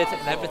on beard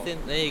and everything.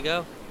 There you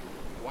go.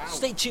 Wow.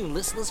 Stay tuned,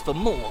 listeners, for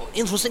more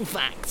interesting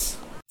facts.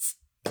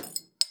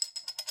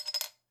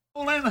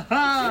 Falling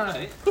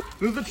high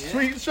through the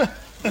streets, through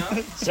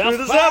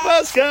the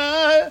summer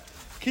sky,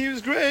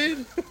 keeps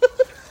green.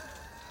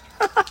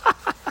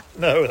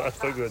 No,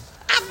 that's not good.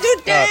 I'm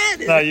too dead.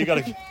 No, you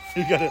gotta,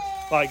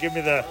 like, give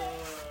me the.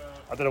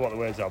 I don't know what the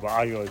words are, but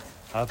I go,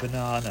 a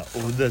banana.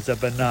 Oh, there's a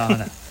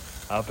banana.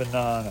 A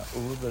banana.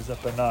 Oh, there's a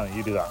banana.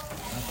 You do that.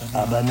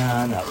 A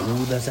banana.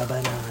 Oh, there's a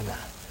banana.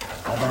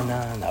 A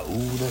banana,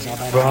 ooh, there's a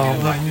banana.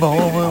 From the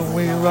moment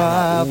we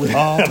arrive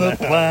on the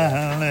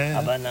planet,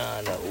 A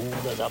banana,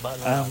 ooh, there's a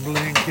banana. I'm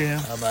blinking,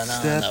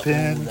 step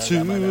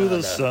into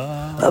the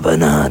sun. A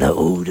banana,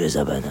 ooh, there's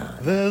a banana.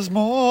 There's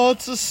more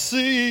to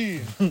see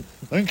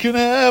than can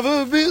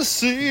ever be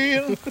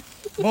seen.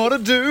 More to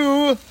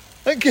do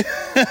than can,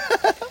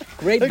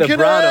 Great than can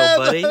vibrato,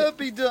 ever buddy.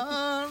 be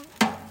done.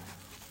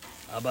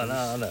 A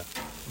banana.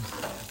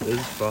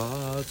 There's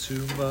far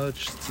too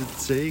much to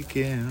take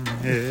in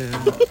here.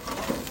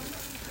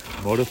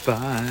 More to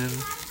find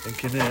than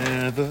can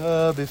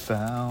ever be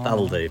found.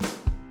 That'll do.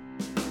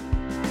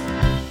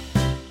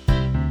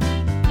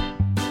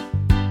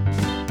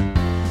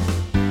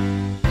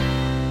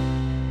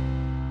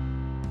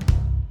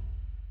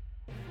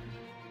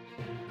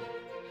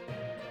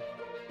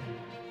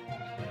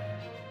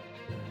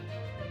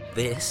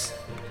 This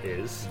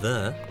is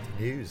the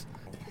news.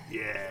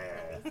 Yeah.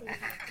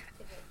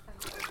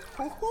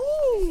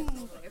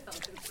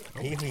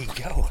 Here we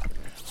go.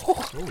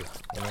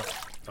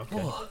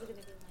 Okay.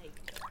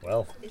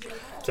 Well,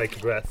 take a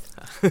breath.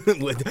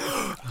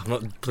 I'm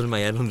not putting my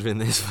head under in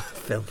this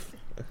film.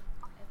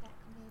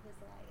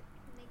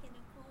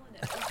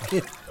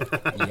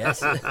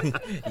 Yes.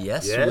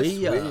 Yes,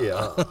 we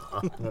are.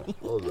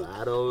 All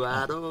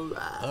right.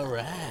 All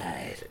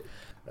right.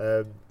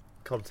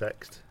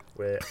 Context.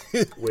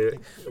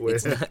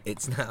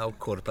 It's now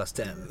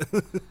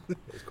 10:15.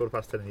 It's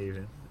 10:15 in the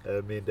evening.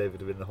 Me and David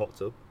have been in the hot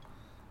tub.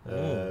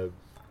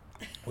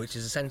 Which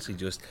is essentially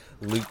just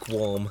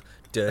lukewarm,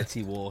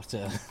 dirty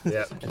water.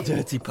 Yeah. A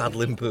dirty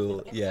paddling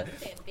pool. Yeah.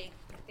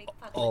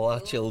 All our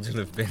children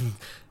have been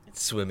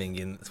swimming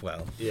in as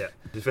well. Yeah.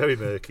 It's very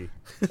murky.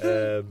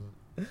 And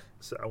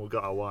we've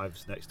got our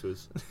wives next to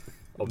us.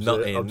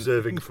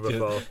 Observing from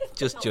afar.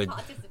 Just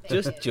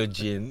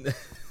judging.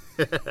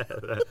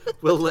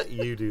 We'll let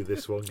you do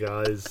this one,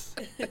 guys.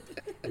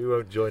 We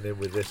won't join in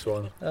with this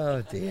one.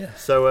 Oh dear.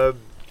 So,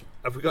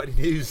 have we got any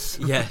news?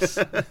 Yes.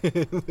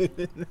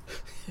 The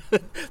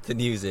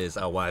news is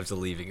our wives are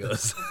leaving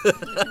us.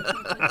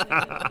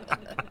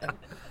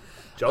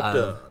 Job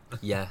done.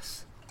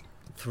 Yes.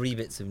 3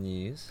 bits of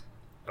news.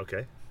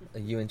 Okay. Are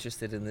you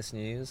interested in this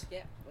news?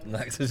 Yeah.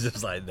 Max is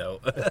just like, no.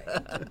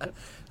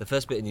 The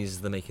first bit of news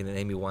is they're making an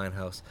Amy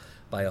Winehouse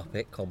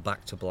biopic called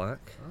Back to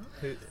Black.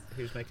 Oh,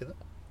 who's making that?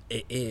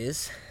 It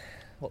is,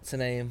 what's her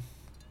name?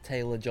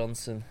 Taylor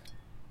Johnson.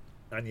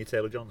 Anya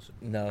Taylor-Johnson?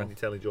 No. Anya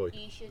Taylor-Joy?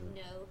 You should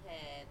know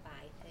her by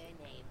her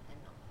name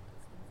and not her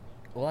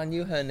husband's name. Well, I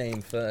knew her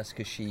name first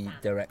because she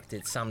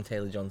directed, Sam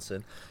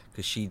Taylor-Johnson,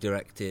 because she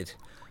directed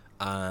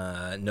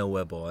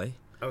Nowhere Boy.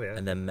 Oh, yeah.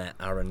 And then met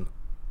Aaron.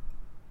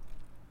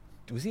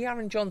 Was he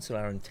Aaron Johnson or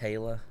Aaron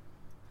Taylor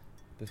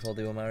before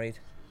they were married?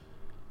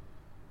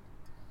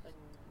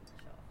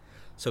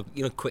 So,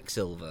 you know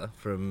Quicksilver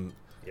from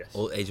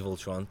Age of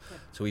Ultron.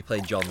 So he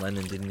played John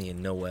Lennon, didn't he,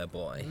 in Nowhere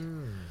Boy?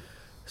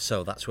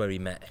 So that's where he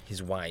met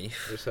his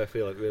wife. I just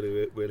feel like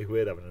really, really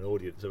weird having an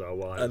audience of our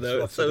wives. I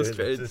know, it's so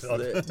strange,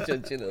 isn't it?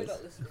 Judging us.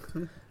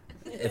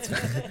 It's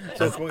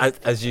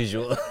as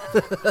usual.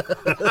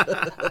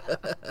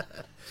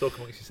 Talk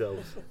amongst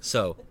yourselves.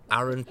 So,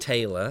 Aaron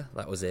Taylor,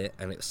 that was it,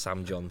 and it was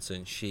Sam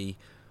Johnson. She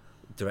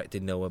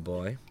directed Nowhere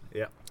Boy.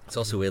 Yeah. It's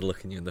also weird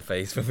looking you in the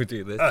face when we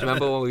do this. Do you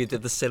remember when we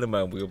did the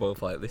cinema and we were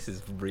both like, this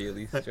is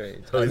really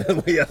strange? And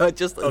then we are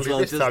just as well.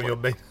 This time you're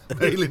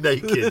mainly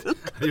naked and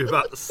you're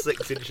about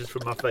 6 inches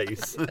from my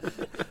face.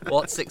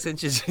 What, 6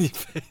 inches from your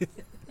face?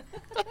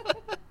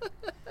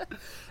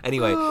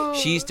 Anyway,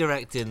 she's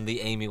directing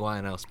the Amy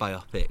Winehouse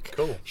biopic.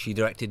 Cool. She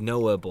directed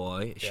Nowhere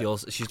Boy.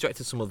 She's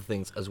directed some other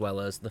things as well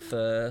as the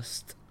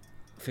first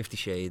 50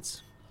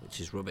 Shades,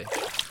 which is rubbish.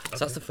 So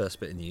that's the first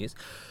bit of news.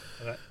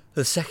 Right.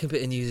 The second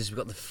bit of news is we've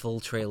got the full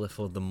trailer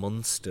for The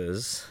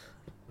Munsters.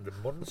 The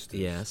Munsters?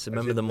 Yeah, so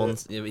remember The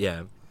Munsters?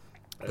 Yeah.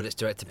 But it's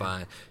directed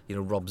by,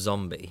 Rob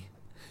Zombie.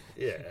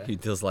 Yeah. Who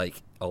does,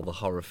 all the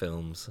horror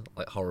films,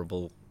 like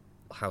horrible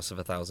House of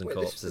a Thousand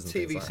Corpses and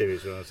things like that. TV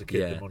series when I was a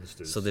kid, The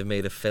Munsters. So they've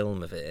made a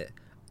film of it,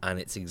 and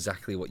it's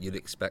exactly what you'd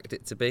expect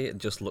it to be. It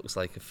just looks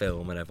like a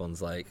film, and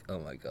everyone's like, oh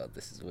my god,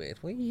 this is weird.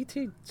 Well, you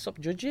two, stop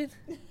judging.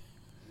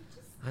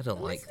 I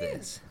don't like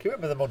this. Can you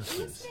remember The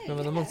Munsters?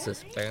 Remember The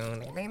Munsters?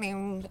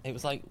 It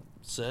was like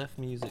surf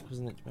music,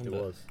 wasn't it? Remember?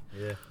 It was,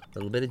 yeah. A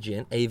little bit of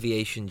gin,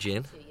 aviation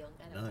gin.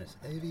 Nice.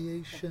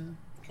 Aviation.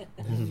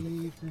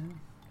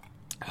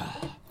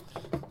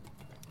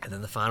 And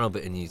then the final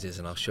bit of news is,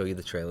 and I'll show you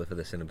the trailer for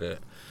this in a bit.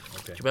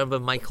 Okay. Do you remember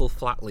Michael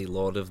Flatley,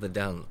 Lord of the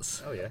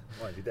Dance? Oh yeah.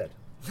 Why is he dead?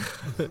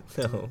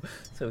 No.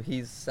 So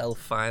he's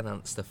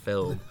self-financed a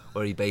film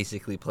where he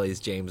basically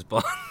plays James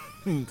Bond.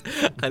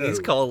 And he's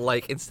called,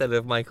 instead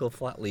of Michael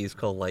Flatley, he's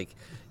called,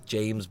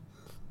 James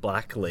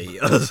Blackley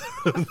or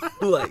something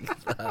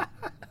like that.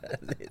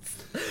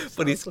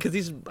 But because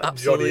he's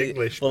absolutely... Johnny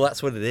English. Well,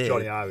 that's what it is.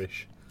 Johnny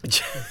Irish.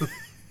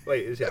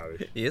 Wait, is he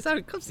Irish? He is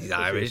Irish. Of course he's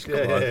Irish. Come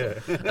on.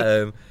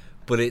 Yeah.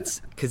 But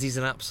it's because he's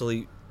an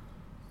absolute...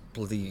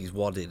 He's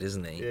wadded,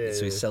 isn't he? Yeah,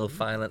 so he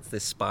self-financed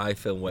this spy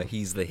film where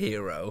he's the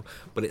hero,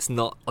 but it's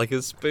not like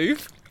a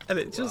spoof. And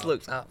it just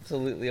looks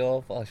absolutely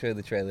awful. I'll show you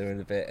the trailer in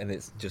a bit, and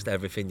it's just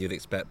everything you'd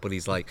expect, but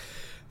he's like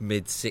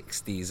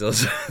mid-60s or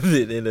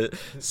something,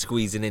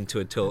 squeezing into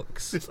a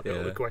tux.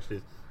 The question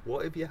is,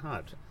 what if you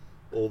had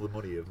all the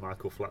money of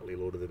Michael Flatley,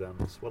 Lord of the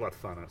Damned? Well, I'd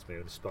finance me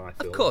own spy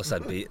film. Of course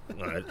I'd be.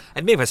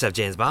 I'd make myself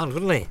James Bond,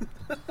 wouldn't I?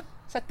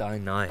 Sit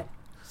down now.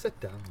 Sit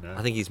down now.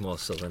 I think he's more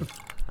Southern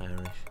Irish. I don't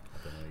know,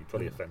 he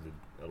probably offended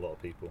a lot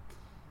of people.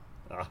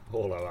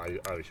 All our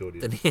Irish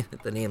audience.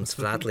 The name's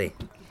Flatley.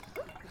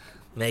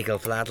 Michael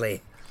Flatley.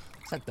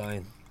 Sit down.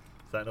 Is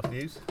that enough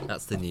news?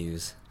 That's the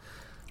news.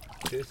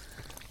 Cheers.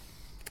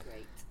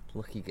 Great.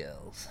 Lucky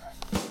girls.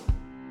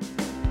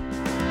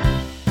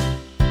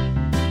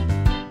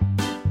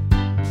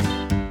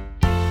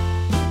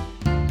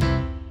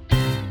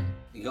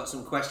 You got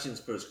some questions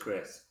for us,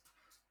 Chris?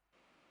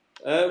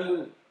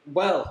 Well,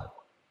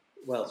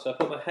 so I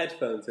put my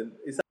headphones in.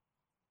 Is that?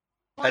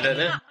 I don't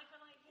know.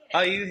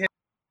 Are you here?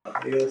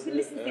 You can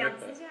listen to the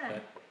answers, yeah.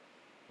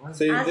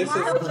 So this is.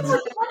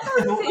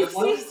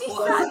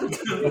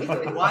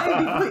 Why have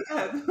you put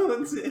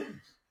headphones in?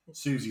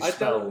 Susie I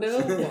don't know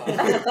why.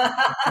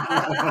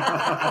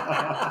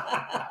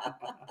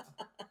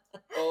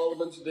 All a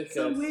bunch of dickheads.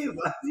 So weird.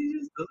 Why did you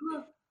just do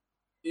that?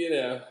 You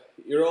know,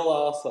 you're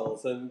all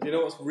arseholes, and you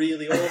know what's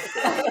really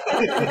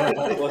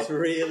awful? What's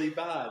really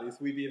bad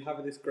is we've been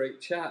having this great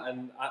chat,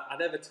 and I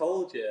never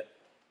told you.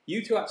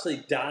 You two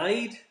actually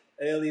died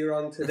earlier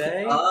on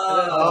today.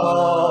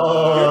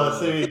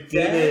 So he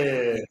did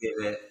it.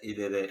 He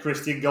did it.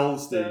 Christian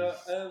Goldstein.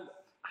 So,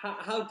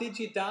 how did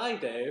you die,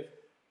 Dave?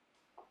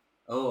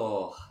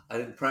 Oh, I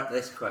didn't prep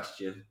this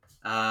question.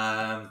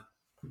 How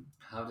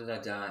did I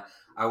die?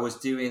 I was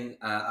doing.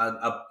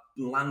 I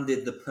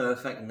landed the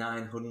perfect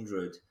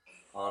 900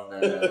 on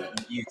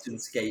Newton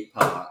Skate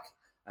Park,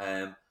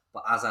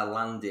 but as I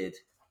landed,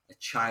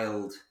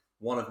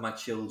 one of my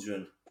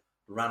children,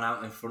 ran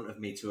out in front of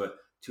me to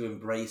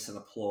embrace and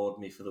applaud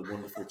me for the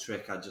wonderful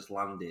trick I just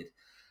landed.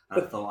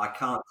 And I thought, I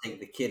can't take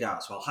the kid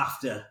out, so I'll have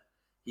to,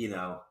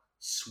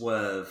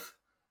 swerve.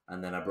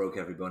 And then I broke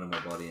every bone in my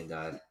body and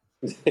died.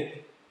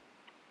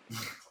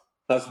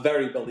 That's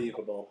very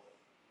believable.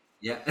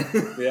 Yeah.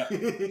 Yeah.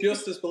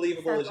 Just as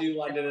believable as you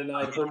landing a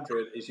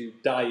 900 is you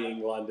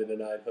dying landing a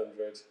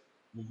 900.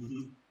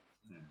 Mm-hmm.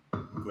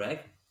 Greg?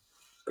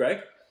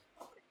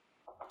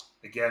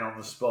 Again on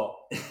the spot.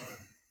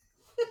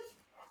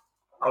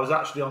 I was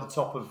actually on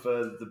top of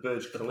the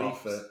Burj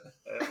Khalifa.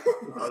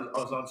 I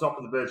was on top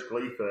of the Burj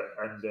Khalifa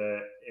and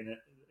in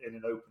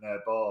an open air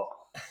bar,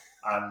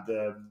 and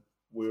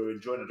we were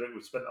enjoying a drink.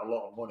 We spent a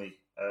lot of money.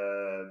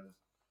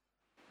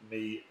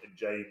 Me and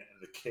Jane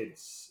and the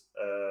kids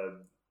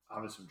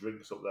having some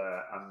drinks up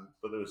there,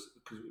 but there was,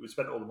 because we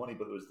spent all the money,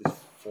 but there was this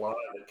fly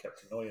that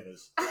kept annoying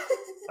us,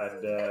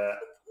 and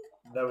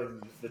knowing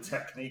the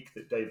technique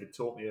that David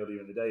taught me earlier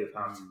in the day of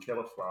how to kill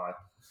a fly,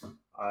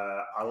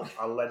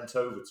 I leant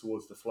over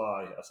towards the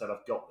fly. I said,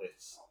 "I've got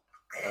this,"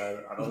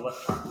 and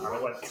I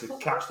went to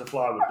catch the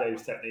fly with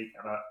Dave's technique,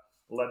 and I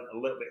leant a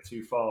little bit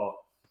too far,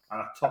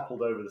 and I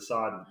toppled over the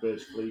side of the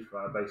Burj Khalifa,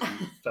 and I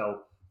basically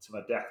fell to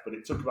my death. But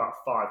it took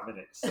about 5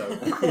 minutes. So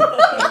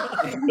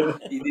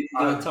you didn't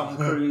do Tom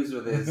Cruise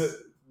with his.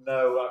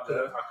 No, I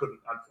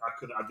couldn't.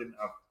 I didn't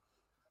have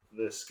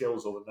the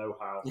skills or the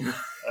know-how.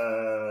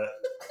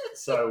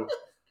 So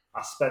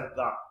I spent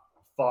that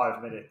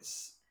 5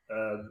 minutes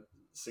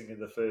singing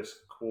the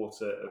first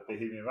quarter of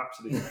Bohemian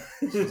Rhapsody.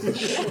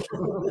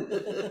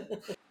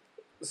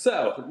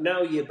 So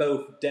now you're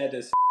both dead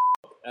as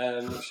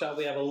shall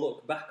we have a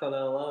look back on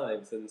our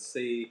lives and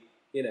see,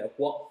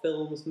 what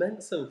films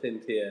meant something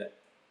to you?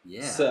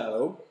 Yeah.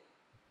 So,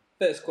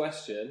 first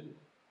question,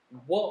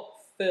 what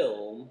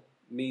film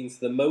means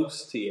the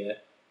most to you?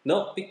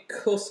 Not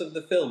because of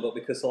the film, but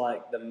because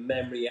of the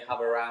memory you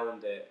have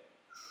around it.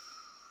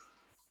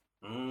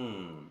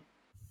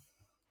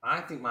 I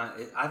think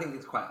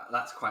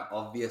that's quite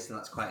obvious, and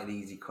that's quite an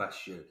easy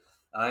question.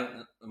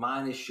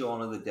 Mine is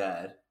Shaun of the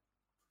Dead.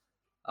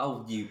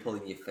 Oh, you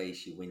pulling your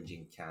face, you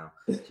whinging cow!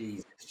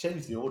 Jeez, it's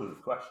changed the order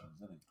of questions,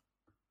 hasn't it?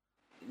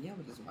 Yeah,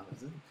 but it doesn't matter,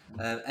 does it?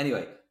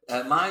 Anyway,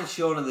 mine's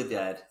Shaun of the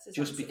Dead,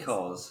 just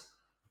because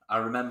I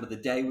remember the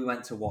day we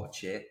went to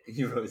watch it.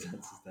 You wrote his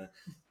answers there.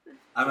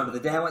 I remember the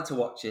day I went to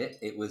watch it.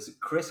 It was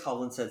Chris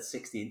Hollinshead's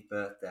 16th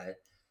birthday,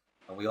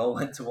 and we all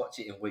went to watch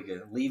it in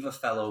Wigan. Lever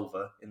fell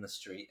over in the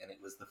street, and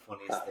it was the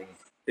funniest thing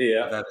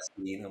I've ever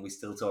seen, and we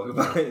still talk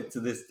about it to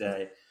this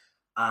day.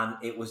 And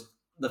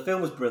the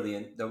film was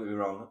brilliant, don't get me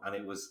wrong, and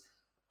it was,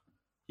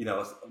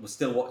 we'll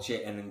still watch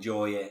it and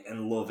enjoy it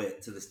and love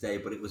it to this day,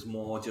 but it was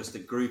more just a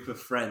group of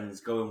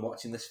friends going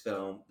watching this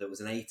film that was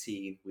an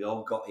 18. We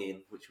all got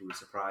in, which we were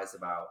surprised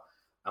about,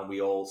 and we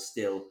all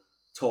still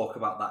talk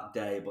about that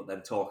day, but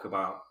then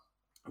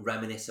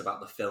reminisce about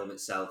the film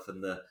itself,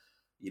 and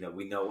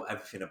we know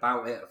everything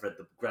about it.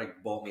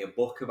 Greg bought me a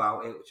book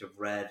about it, which I've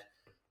read,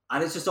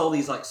 and it's just all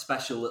these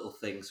special little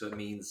things. So it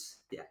means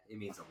a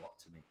lot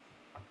to me.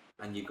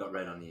 And you've got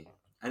red on you,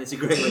 and it's a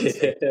great way to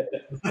see it.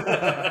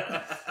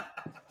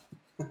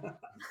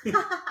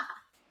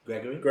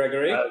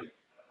 Gregory.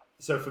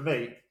 So for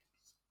me,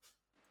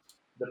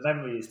 the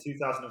memory is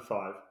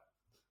 2005.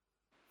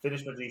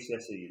 Finished my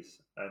GCSEs,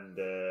 and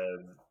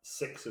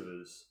 6 of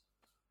us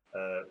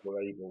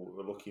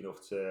were lucky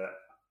enough to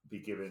be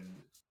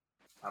given.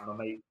 And my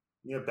mate,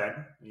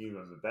 Ben, you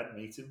remember Ben,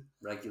 meet him,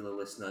 regular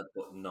listener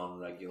but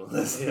non-regular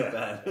listener.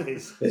 Ben,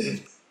 his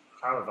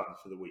caravan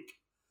for the week.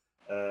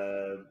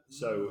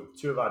 So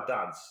 2 of our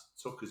dads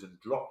took us and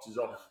dropped us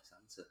off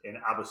in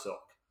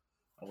Abersock,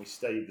 and we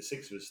stayed. The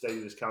 6 of us stayed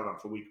in this caravan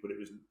for a week, but it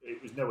was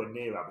nowhere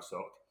near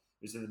Abersock.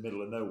 It was in the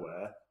middle of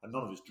nowhere, and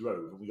none of us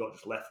drove, and we got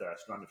just left there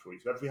stranded for a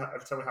week. So every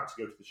time we had to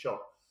go to the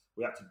shop,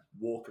 we had to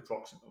walk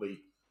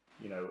approximately,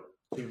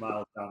 2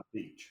 miles down the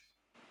beach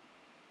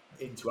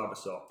into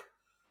Abersock,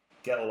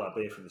 get all our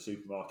beer from the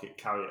supermarket,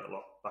 carry it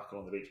back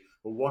along the beach.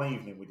 But one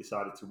evening we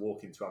decided to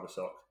walk into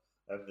Abersock,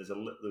 and there's a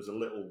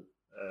little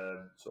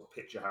sort of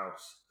picture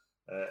house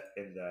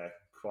in there,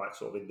 quite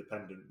sort of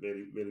independent,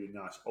 really, really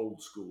nice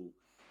old school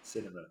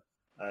cinema,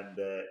 and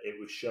it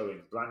was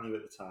showing brand new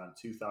at the time,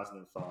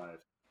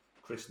 2005.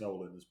 Chris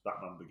Nolan's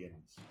Batman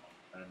Begins,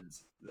 and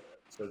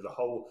so the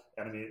whole,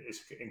 and I mean,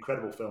 it's an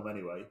incredible film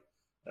anyway,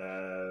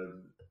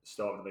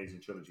 start an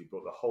amazing trilogy,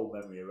 but the whole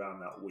memory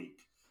around that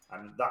week,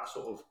 and that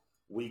sort of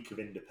week of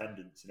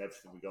independence and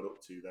everything we got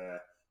up to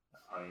there,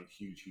 I mean,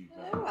 huge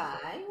memory.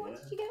 Alright,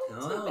 what did you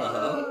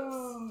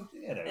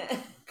get up to?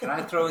 Can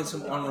I throw in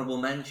some honourable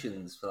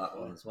mentions for that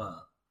one as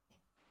well?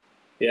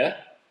 Yeah.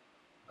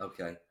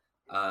 Okay.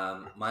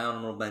 My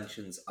honourable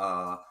mentions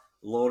are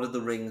Lord of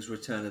the Rings: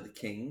 Return of the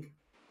King.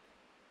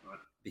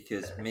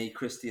 Because me,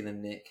 Christian,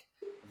 and Nick,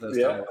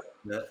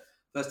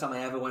 first time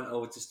I ever went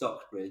over to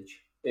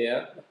Stockbridge,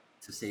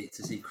 to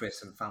see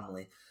Chris and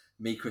family.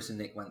 Me, Chris, and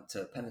Nick went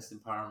to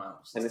Penistone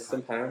Paramount.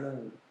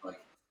 Like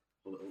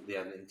they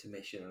had an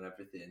intermission and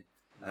everything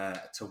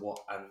to watch,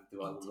 and they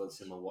were like, "We'll go to the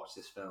cinema, watch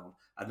this film."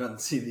 I'd not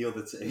seen the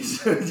other 2,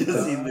 so I'd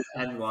just seen the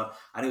end one,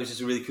 and it was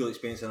just a really cool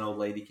experience. An old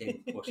lady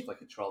came and pushed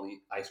like a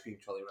ice cream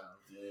trolley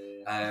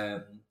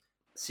around.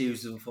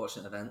 Series of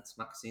Unfortunate Events,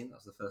 Maxine. That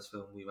was the first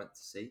film we went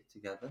to see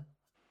together.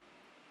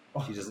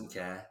 She doesn't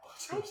care.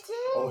 I do.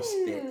 Oh,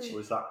 bitch.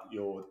 Was that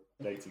your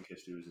dating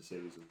history? Was a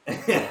series of?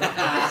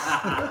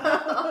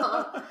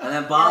 And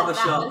then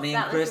Barbershop. Me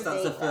and Chris.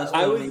 That's the first.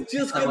 I was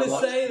just going to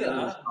say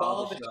that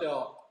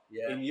Barbershop.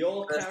 In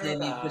your first time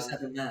me and Chris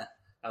ever met.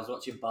 I was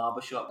watching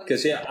Barbershop.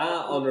 Because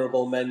our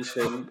honourable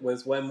mention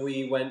was when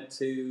we went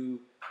to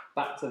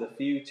Back to the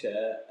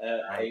Future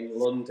in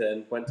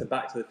London. Went to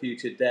Back to the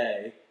Future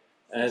Day,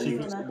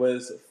 and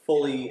was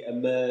fully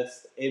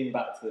immersed in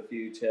Back to the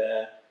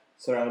Future.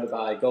 Surrounded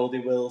by Goldie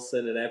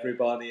Wilson and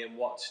everybody, and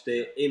watched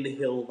it in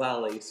Hill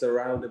Valley,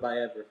 surrounded by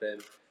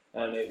everything,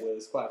 and it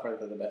was quite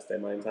frankly the best day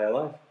of my entire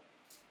life.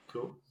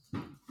 Cool.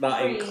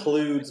 That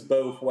includes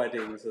both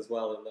weddings as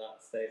well in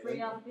that statement. Free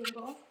Arthur being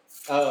born?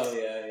 Oh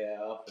yeah,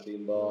 Arthur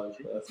being born.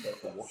 That's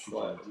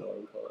more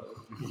important.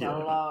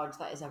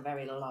 That is a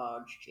very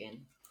large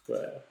gin.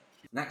 Yeah.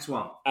 Next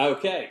one.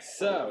 Okay,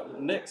 so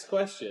next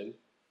question.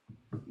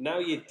 Now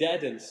you're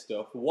dead and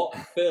stuff, what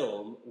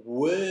film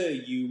were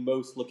you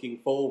most looking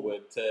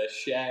forward to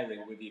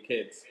sharing with your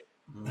kids?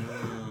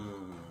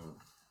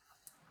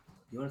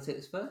 You want to take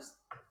this first?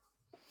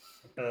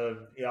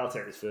 Yeah, I'll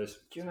take this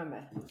first. Do you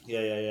remember?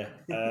 Yeah.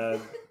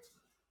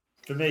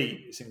 For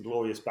me, it's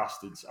Inglourious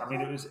Bastards. I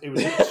mean, it was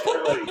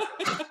extremely...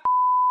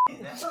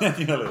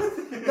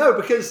 No,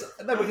 because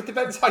it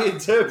depends how you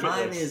interpret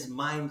Mine this. is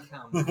Mein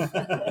Kampf.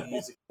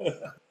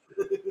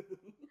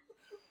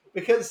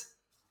 Because,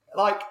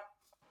 like,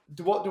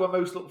 what do I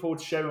most look forward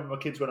to showing my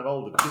kids when I'm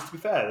older? Because to be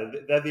fair,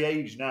 they're the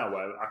age now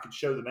where I can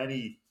show them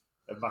any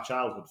of my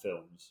childhood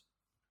films,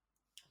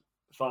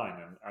 fine,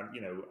 and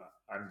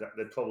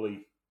they'd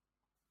probably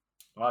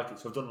like it.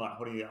 So I've done like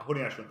Honey,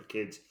 I Shrunk the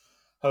Kids,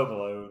 Home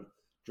Alone,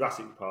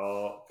 Jurassic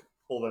Park,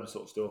 all them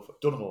sort of stuff. I've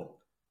done them all.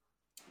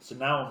 So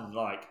now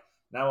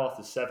now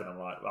Arthur's 7, I'm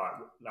like,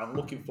 right, I'm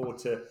looking forward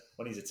to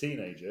when he's a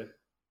teenager,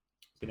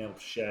 being able to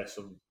share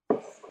some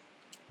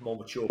more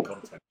mature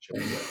content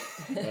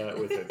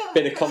with him.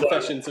 Bit of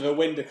Confessions of a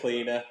Window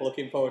Cleaner.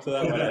 Looking forward to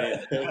that one.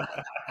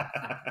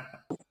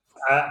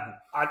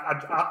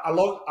 I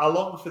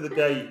long for the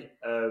day.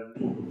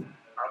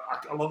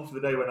 I long for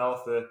the day when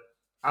Arthur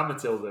and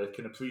Matilda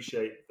can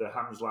appreciate the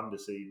Hans Landa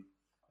scene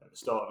at the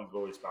start of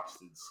Inglourious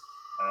Bastards.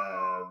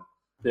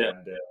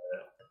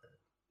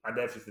 And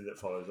everything that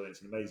follows. I think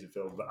it's an amazing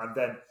film. And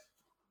then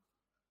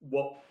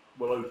what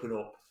will open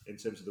up in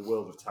terms of the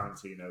world of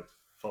Tarantino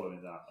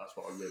following that? That's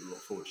what I really look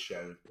forward to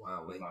sharing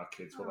with my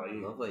kids. What about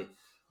you? Lovely.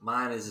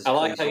 Mine is. I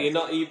like how you're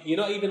not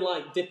even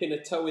like dipping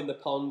a toe in the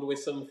pond with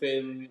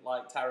something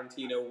like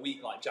Tarantino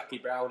weak, like Jackie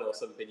Brown or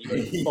something. You go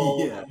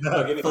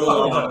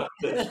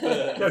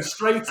go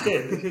straight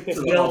in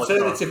to the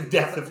alternative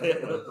death of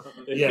Hitler.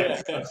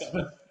 Yeah.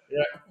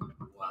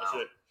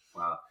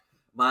 Wow.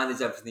 Mine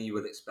is everything you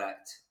would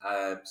expect.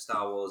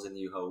 Star Wars: A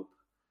New Hope.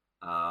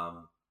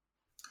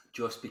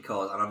 Just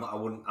because, and I'm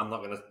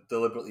not going to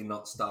deliberately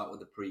not start with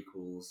the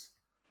prequels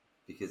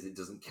because it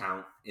doesn't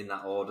count in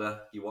that order.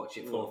 You watch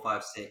it 4,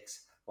 5,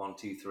 6, 1,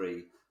 2,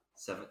 3.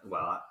 7.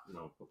 Well,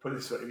 no. Put it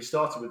this way: if you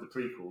started with the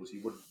prequels,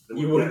 you wouldn't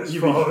get as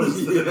far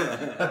as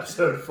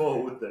episode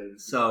 4, would they?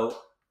 So,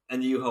 A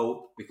New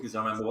Hope, because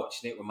I remember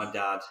watching it with my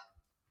dad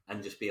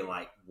and just being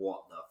like,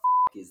 "What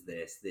the is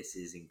this? This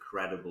is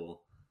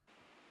incredible."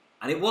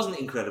 And it wasn't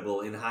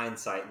incredible in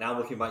hindsight. Now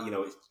looking back,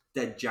 it's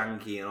dead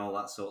janky and all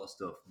that sort of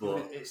stuff.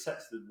 But it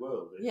sets the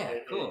world.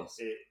 Of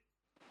course.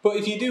 But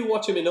if you do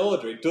watch them in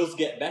order, it does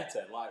get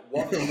better. Like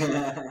 1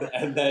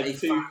 and then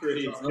 2,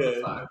 3 is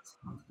good.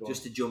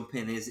 Just to jump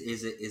in,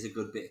 is a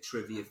good bit of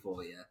trivia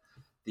for you.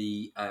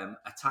 The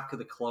Attack of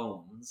the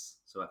Clones,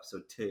 so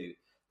episode 2,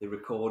 they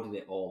recorded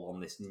it all on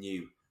this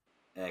new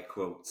air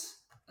quotes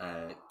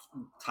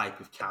type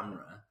of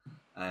camera.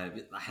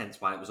 Hence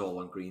why it was all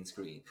on green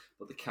screen.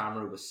 But the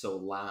camera was so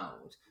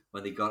loud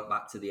when they got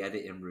back to the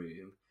editing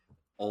room,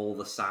 all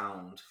the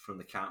sound from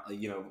the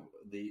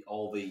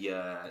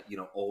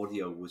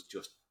audio was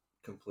just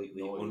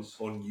completely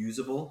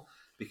unusable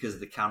because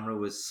the camera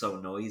was so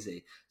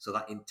noisy. So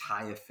that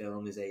entire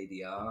film is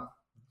ADR.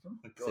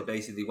 So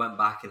basically, they went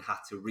back and had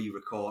to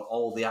re-record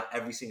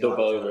every single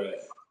actor,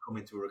 come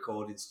into a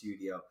recording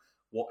studio,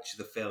 watch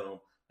the film,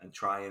 and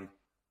try and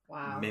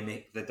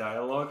mimic the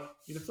dialogue.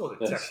 You'd have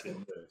thought it tested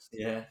first.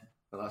 Yeah,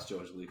 well, that's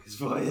George Lucas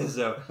for you.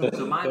 So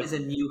mine is A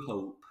New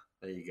Hope.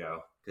 There you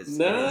go. Nice.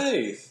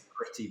 It's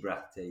pretty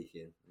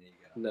breathtaking. There you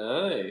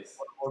go. Nice.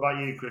 What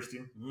about you,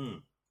 Christian?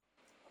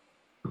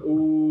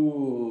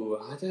 Ooh,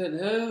 I don't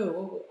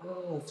know. I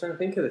was trying to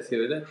think of this the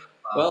other day.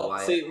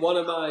 See, one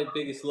of my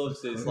biggest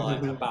loves is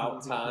like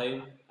About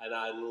Time, and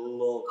I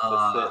love to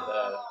sit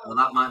there. Well,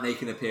 that might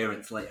make an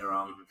appearance later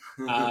on.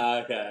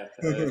 Okay.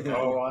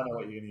 Oh, I know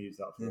what you're going to use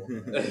that for.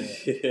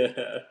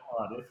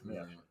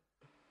 Yeah.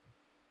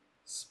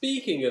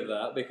 Speaking of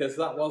that, because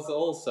that was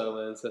also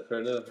an answer for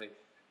another thing.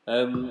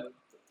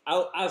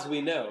 As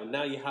we know,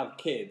 now you have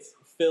kids.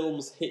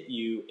 Films hit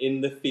you in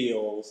the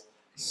feels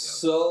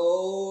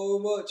so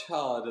much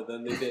harder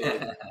than they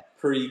did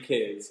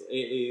pre-kids. It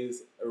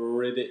is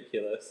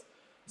ridiculous.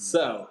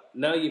 So,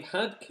 now you've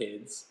had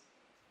kids,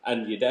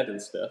 and you're dead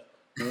and stuff,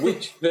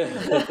 which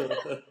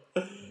film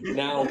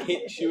now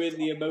hits you in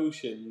the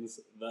emotions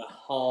the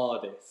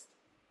hardest?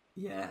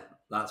 Yeah,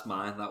 that's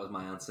mine. That was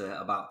my answer.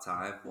 About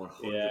Time,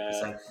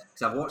 100%.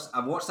 Because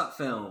I've watched that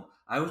film.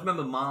 I always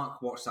remember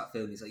Mark watched that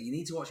film. He's like, "You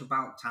need to watch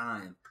About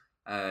Time.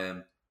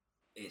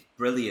 It's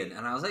brilliant."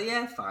 And I was like,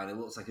 "Yeah, fine. It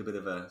looks like a bit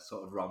of a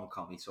sort of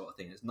rom-com-y sort of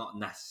thing. It's not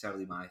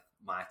necessarily my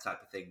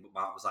type of thing." But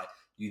Mark was like,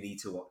 "You need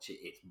to watch it.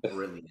 It's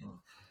brilliant."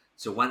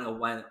 So went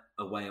away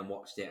and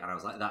watched it, and I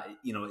was like, "That,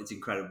 it's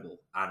incredible."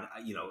 And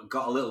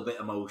got a little bit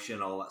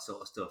emotion, all that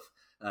sort of stuff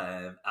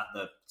at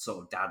the sort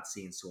of dad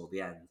scenes toward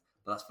the end.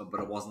 But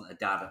I wasn't a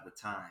dad at the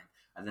time.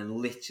 And then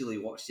literally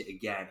watched it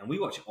again, and we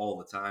watch it all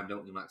the time,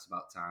 don't we, Max?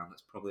 About Time.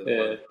 That's probably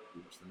what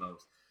we watch the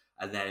most.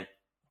 And then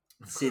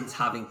since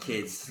having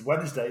kids,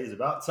 Wednesday is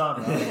About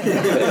Time. Right?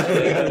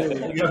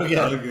 Go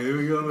again.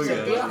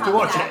 To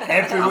watch it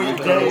every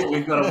weekday.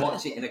 We've got to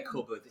watch it in a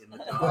cupboard in the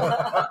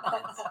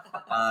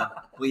dark.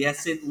 But yeah,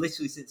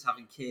 literally since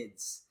having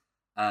kids,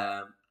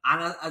 and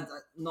I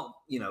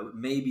not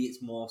maybe it's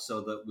more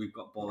so that we've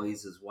got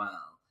boys as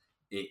well.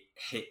 It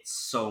hits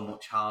so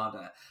much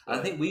harder. And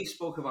I think we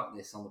spoke about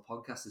this on the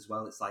podcast as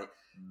well. It's like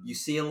you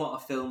see a lot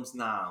of films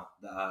now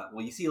that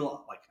you see a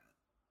lot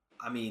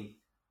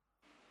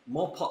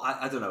more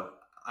I don't know.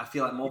 I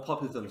feel like more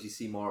popular films you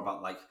see more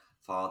about like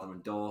father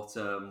and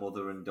daughter,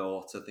 mother and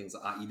daughter, things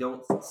like that. You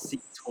don't see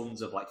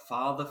tons of like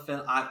father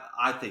film.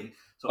 I think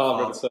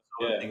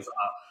things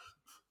like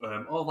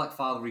that. All like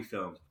fatherly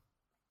films.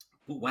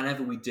 But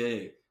whenever we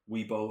do,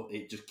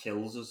 it just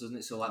kills us, doesn't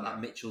it? So like that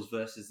Mitchells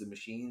versus the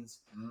Machines,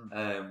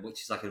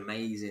 which is like an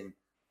amazing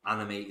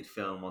animated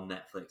film on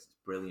Netflix. It's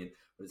brilliant.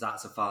 But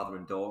that's a father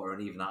and daughter,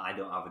 and even that, I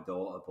don't have a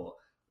daughter, but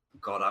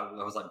God, I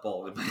was like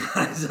bawling my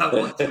eyes out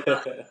watching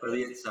that.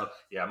 Brilliant. So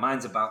yeah,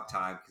 mine's About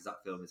Time because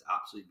that film is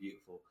absolutely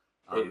beautiful.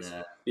 And, it's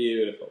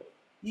beautiful.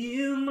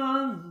 You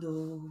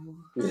Mando.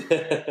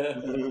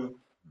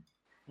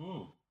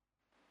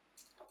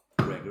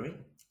 Gregory.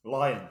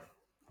 Lion.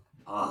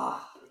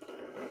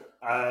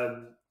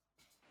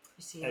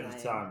 Every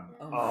time.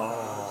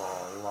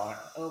 Lion.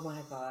 Oh my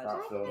God.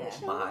 That film.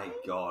 Yeah. My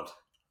God.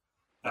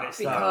 And it's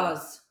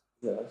because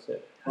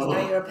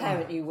now you're a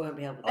parent, you won't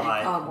be able to.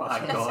 Can't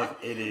watch my God,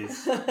 it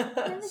is.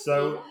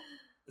 So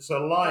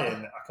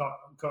Lion, I can't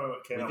remember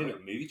what came out. We did a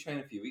movie train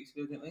a few weeks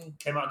ago, didn't we?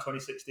 Came out in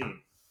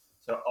 2016.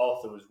 So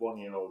Arthur was 1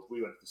 year old.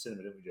 We went to the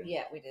cinema, didn't we, Jane?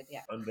 Yeah, we did,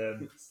 yeah.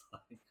 And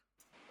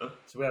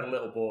so we had a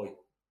little boy,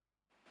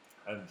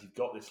 and you've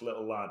got this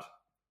little lad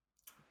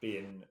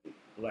being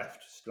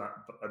left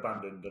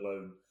abandoned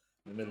alone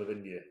in the middle of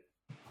India.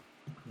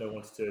 No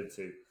one to turn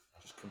to,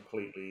 just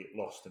completely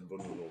lost and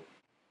vulnerable.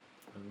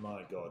 And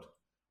my God,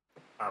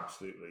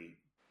 absolutely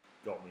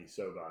got me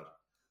so bad.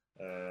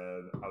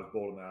 I was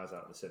bawling my eyes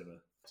out in the cinema.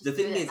 The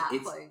thing is,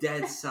 it's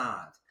dead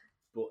sad,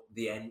 but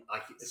the end,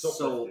 like it's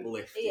so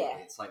uplifting. Yeah.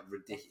 It's like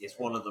ridiculous. It's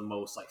one of the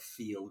most like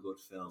feel-good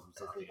films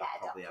I think I've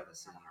probably ever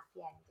seen.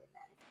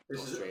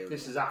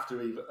 This is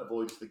after he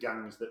avoids the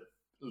gangs that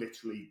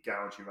literally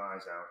gouge your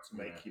eyes out to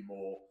make you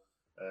more.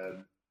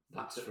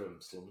 That's from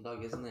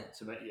Slumdog, isn't it?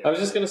 To make, I was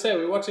just going to say,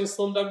 we're watching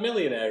Slumdog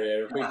Millionaire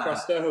here. Have we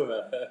crossed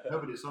over? No,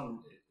 but it's on.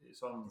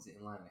 It's on. Is it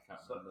in line? I can't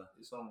remember.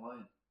 It's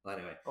online. Well,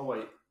 anyway. Oh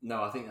wait.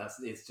 No, I think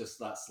it's just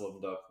that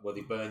Slumdog where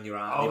they burn your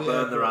eyes. They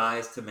burn their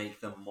eyes to make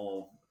them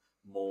more.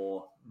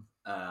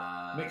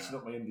 Mixing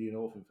up my Indian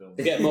orphan films.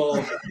 To get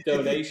more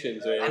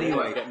donations.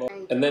 Anyway. Get more.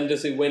 And then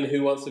does he win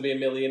Who Wants to Be a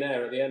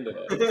Millionaire at the end of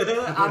it?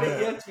 I think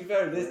you have to be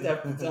fair, this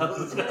Dev Patel.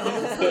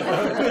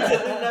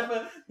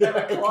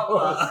 never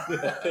clock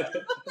that.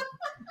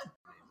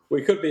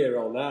 We could be here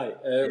all night.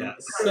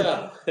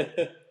 So,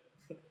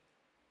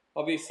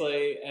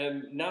 obviously,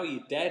 now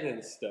you're dead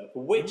and stuff.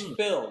 Which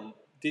film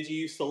did you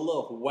used to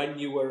love when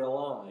you were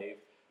alive,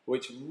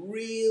 which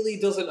really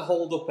doesn't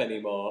hold up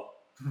anymore?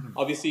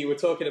 Obviously, you were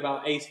talking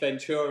about Ace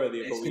Ventura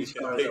the other week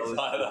and things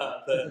like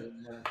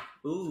that.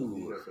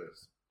 Ooh.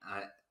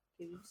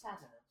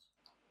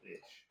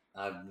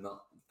 I've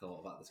not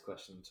thought about this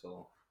question at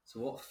all. So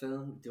what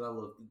film do I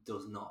love that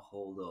does not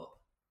hold up?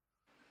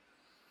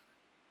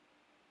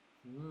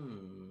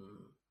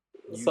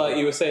 It's like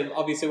you were saying,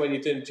 obviously, when you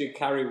did Jim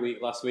Carrey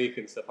week last week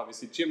and stuff,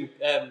 obviously,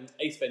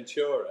 Ace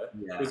Ventura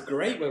was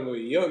great when we were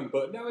young,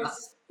 but now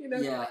it's,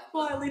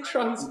 slightly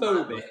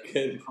transphobic.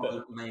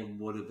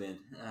 Would have been.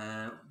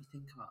 Let me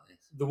think about this.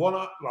 The one,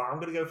 I'm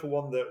going to go for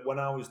one that when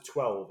I was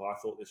 12, I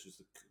thought this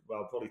was,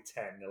 probably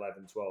 10,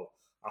 11, 12,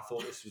 I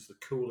thought this was the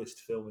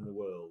coolest film in the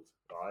world,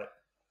 right?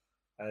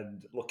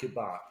 And looking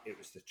back, it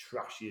was the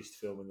trashiest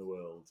film in the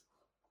world.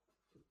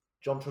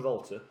 John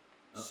Travolta.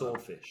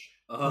 Swordfish.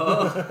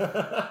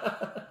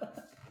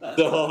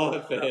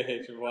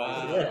 Swordfish,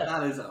 wow. Yeah,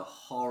 that is a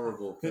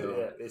horrible film.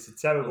 Yeah, it's a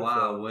terrible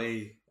film.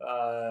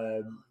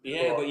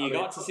 But you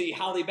got to see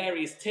Halle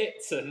Berry's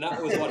tits, and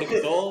that was what it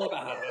was all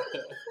about.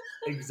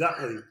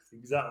 Exactly.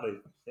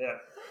 Yeah.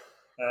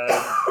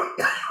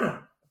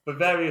 For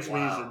various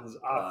reasons,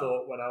 I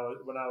thought when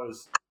I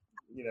was,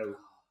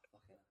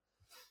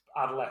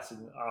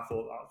 adolescent, I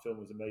thought that film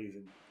was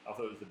amazing. I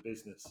thought it was The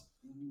Business,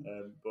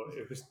 but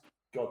it was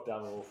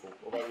goddamn awful.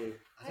 What about you?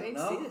 I don't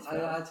know.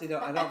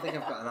 I don't think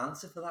I've got an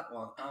answer for that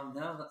one. Oh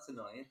no, that's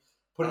annoying.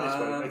 Put it this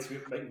way, it makes me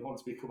want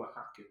to become a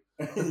hacker.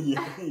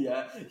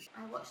 yeah. I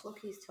watched Look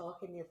Who's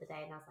Talking the other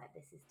day and I was like,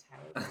 this is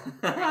terrible.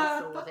 I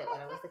used to love it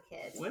when I was a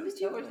kid. When did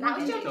you watch that?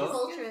 Was John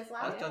Travolta as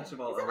well. That was John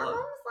Travolta. Was it my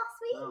mum's last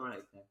week? Oh, right.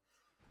 Okay.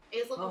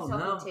 It was Look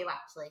Who's Talking too,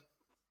 actually.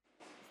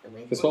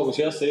 Because what was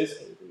yours, Sis?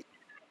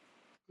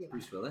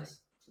 Bruce Willis.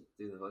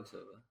 Do the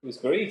voiceover. It was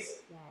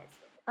Grease.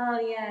 Oh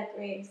yeah,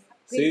 Grease.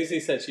 Susie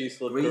said she used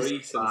to love Grease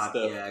and stuff,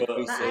 but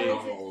Grease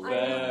is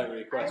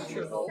very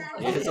questionable.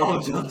 It's all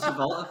John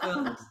Travolta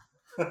films.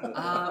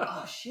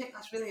 Oh shit,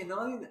 that's really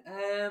annoying.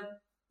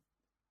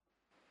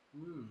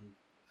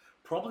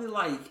 Probably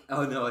like,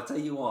 I tell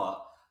you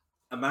what,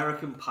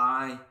 American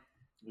Pie.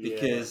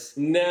 Because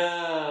we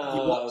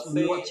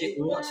watch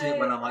it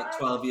when I'm like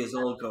 12 years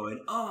old,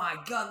 going, oh my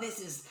god, this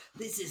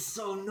is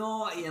so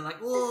naughty, and like,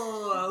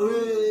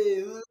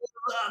 whoa,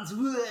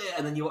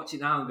 and then you watch it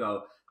now and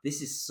go,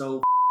 this is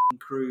so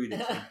crude,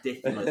 it's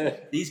ridiculous.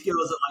 These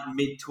girls are like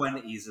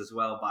mid-20s as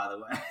well, by the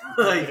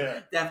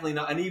way. Definitely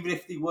not. And even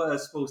if they were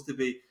supposed to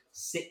be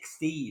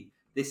 16,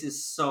 this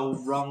is so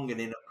wrong and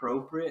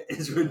inappropriate.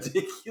 It's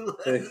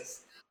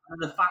ridiculous.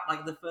 And the fact,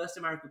 like the first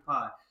American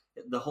Pie,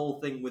 the whole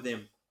thing with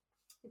him.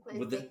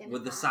 With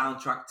the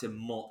soundtrack to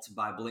Mutt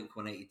by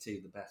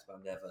Blink-182, the best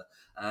band ever.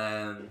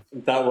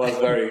 That was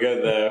very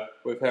good though,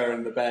 with her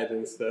in the bed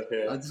and stuff.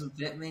 Yeah, that doesn't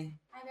fit me.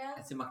 I know.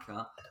 It's in my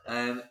car.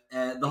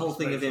 The whole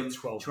thing of him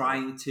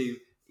trying to,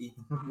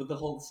 with the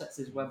whole sets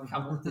his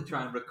webcam to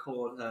try and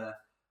record her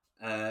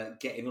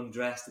getting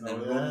undressed, and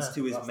then runs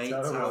to his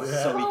mate's house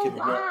so he can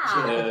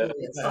watch it.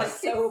 It's like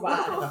so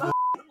bad.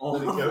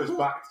 And he goes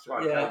back to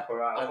try and help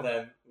her out. And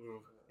then,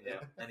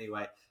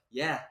 anyway,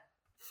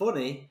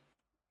 funny.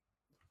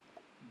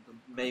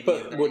 Maybe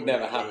but would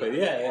never happen.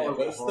 Yeah,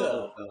 but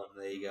still. Film.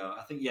 There you go.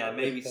 I think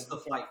maybe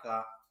stuff like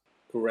that.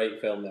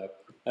 Great film though.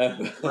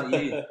 What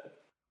about you?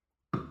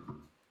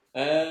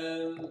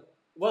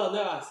 Well,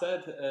 no, I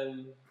said.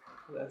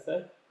 What did I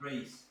say?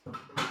 Grease.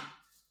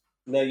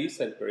 No, you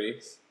said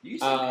Grease. You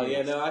said Grease.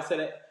 Yeah, no, I said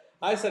it.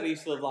 I said I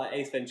used to love like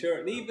Ace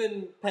Ventura and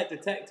even Pet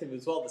Detective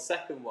as well. The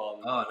second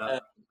one. Oh no.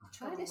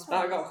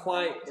 That got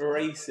quite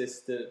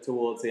racist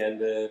towards the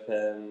end of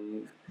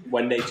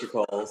When Nature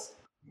Calls.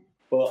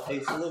 But I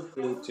used to love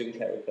the Jim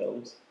Carrey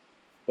films.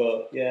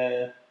 But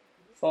yeah,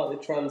 slightly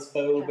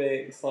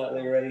transphobic,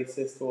 slightly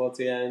racist towards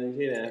the end,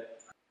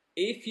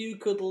 If you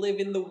could live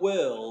in the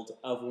world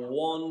of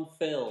one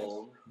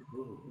film,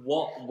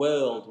 what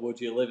world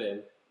would you live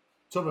in?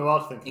 Took me a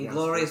while to think.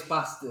 Inglourious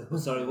Bastard.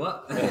 Sorry,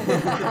 what?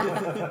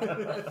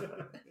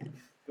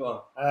 Go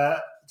on.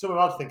 Took me a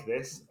while to think of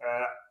this,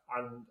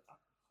 and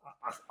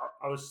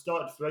I was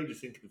starting for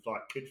ages thinking of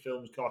like kid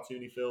films,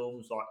 cartoony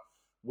films, like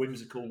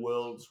whimsical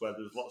worlds where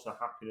there's lots of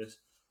happiness.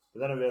 But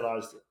then I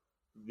realised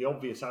the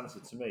obvious answer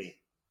to me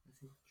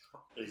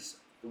is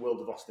the world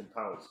of Austin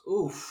Powers.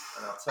 Oof.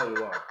 And I'll tell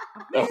you why.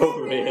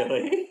 Oh,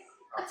 really?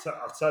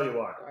 I'll tell you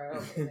why.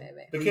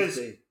 Because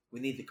we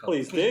need the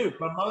Please do.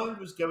 My mind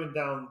was going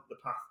down the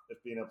path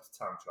of being able to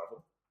time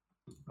travel.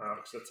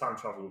 So time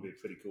travel would be a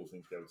pretty cool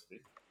thing to be able to do.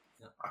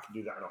 Yeah. I can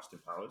do that in Austin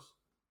Powers.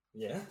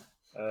 Yeah.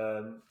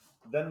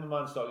 Then my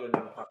mind started going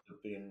down the path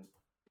of being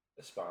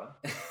a spy.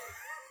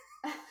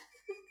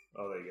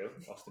 Oh, there you go,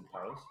 Austin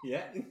Powers.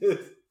 Yeah.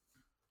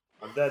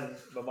 And then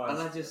my mind.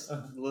 And I just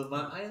love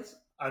my eyes.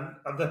 And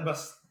then my.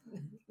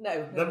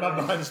 No. Then my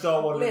mind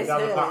started wandering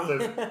down the path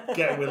of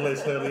getting with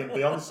Liz Hurley and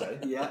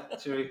Beyonce. Yeah,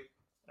 true.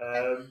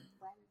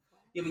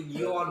 Yeah, but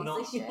you are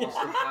not Austin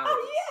Powers.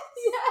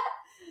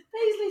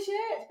 Paisley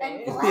shirt.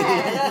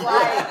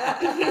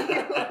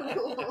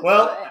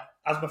 Well,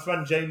 as my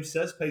friend James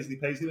says, Paisley,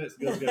 it's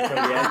the girls go crazy.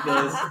 Yeah, it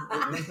does.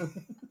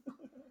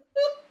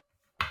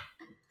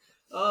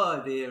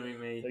 Oh, dear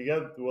me. There you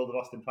go, the world of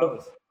Austin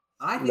Powers.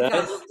 I think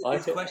I looked at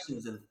these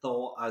questions and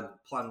thought I'd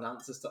planned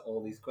answers to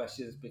all these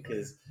questions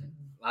because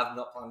I've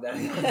not planned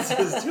any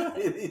answers to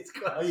any of these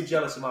questions. Are you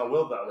jealous of my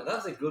world, that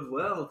That's a good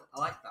world. I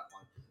like that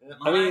one.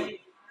 I mean,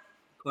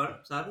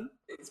 Simon?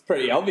 It's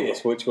pretty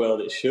obvious which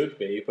world it should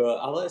be,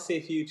 but let's see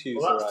if you choose.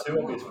 Well, that's too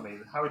obvious for me.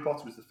 Harry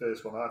Potter was the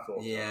first one I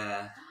thought.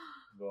 Yeah.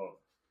 But,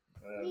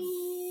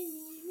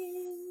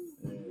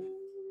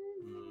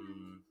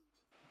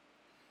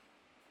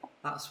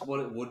 that's what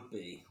it would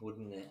be,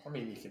 wouldn't it? I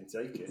mean, you can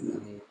take it.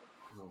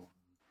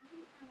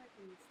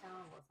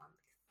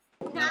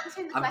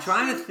 I'm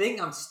trying to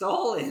think. I'm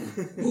stalling.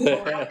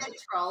 I said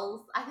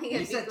Trolls. I think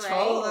it'd be great.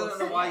 Trolls. I don't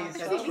know why you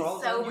said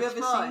Trolls. So Have you ever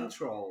fun. seen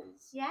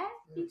Trolls? Yeah,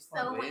 it's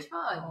so much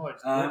fun. All right,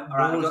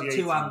 I've got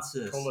two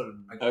answers.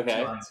 Okay.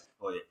 Two answers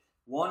for you.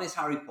 One is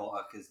Harry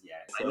Potter because the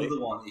other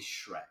one is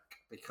Shrek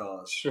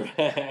because Shrek.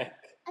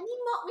 And you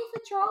mock me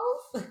for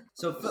Trolls?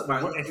 So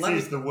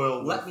the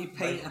world. Let me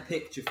paint a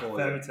picture for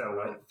Fairy you. tale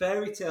world.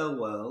 Fairy tale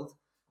world.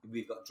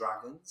 We've got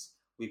dragons.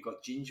 We've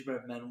got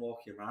gingerbread men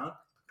walking around.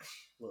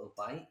 Little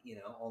bite,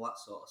 all that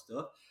sort of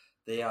stuff.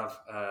 They have,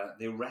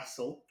 they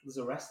wrestle. There's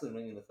a wrestling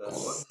ring in the first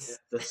one.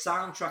 The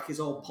soundtrack is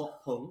all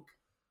pop punk.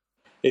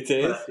 It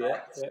is,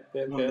 yeah.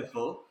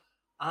 Wonderful.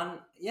 And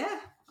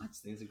I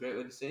just think it's a great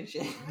way to say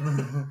shit.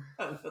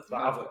 but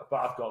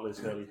I've got Liz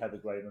Hurley, Heather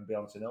Graham, and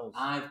Beyonce Knowles.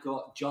 I've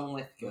got John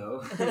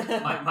Lithgow,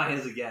 Mike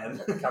Myers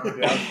again,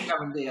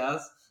 Cameron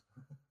Diaz,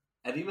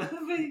 Eddie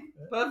Murphy.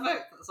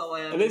 Perfect. That's all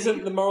I have. And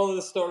isn't the moral of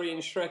the story in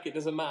Shrek? It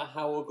doesn't matter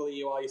how ugly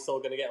you are, you're still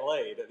going to get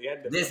laid at the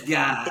end of this it.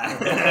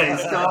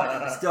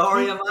 guy.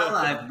 Story of my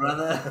life,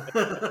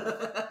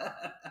 brother.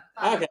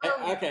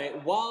 Okay.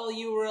 While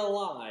you were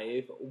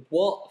alive,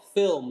 what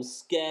film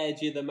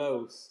scared you the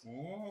most?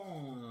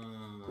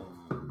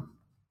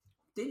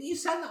 Didn't you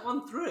send that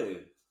one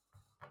through?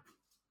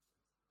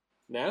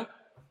 No.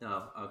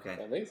 No. Okay.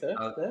 I think so.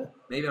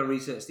 Maybe I'll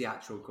research the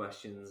actual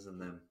questions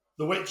and then.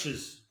 The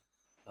Witches.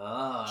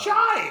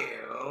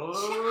 Child.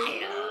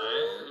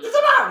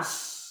 The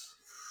mouse.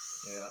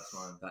 Yeah, that's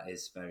mine. That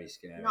is very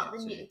scary. Not the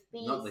new.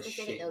 Not the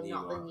shit new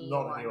not the one. new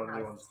Not one. the new one. The new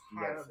That's one's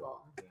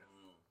terrible.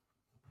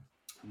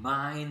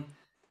 Mine,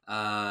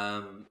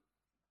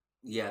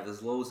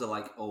 there's loads of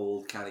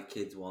old kind of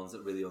kids ones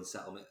that really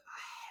unsettle me.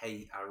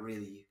 I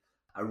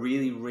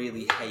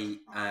really hate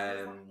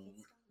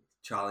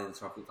Charlie and the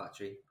Chocolate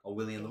Factory or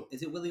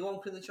is it Willy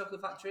Wonka and the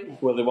Chocolate Factory?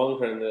 Willy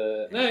Wonka and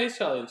the it's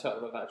Charlie and the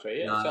Chocolate Factory.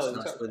 Yeah, no,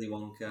 that's Willy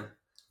Wonka.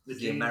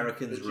 The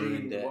Americans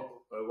ruined it.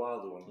 A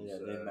Wilder one. Yeah,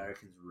 the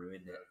Americans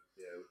ruined it.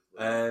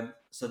 Yeah.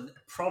 So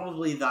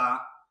probably that.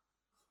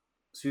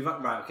 So we've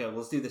got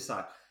let's do this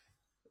side.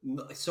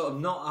 Sort of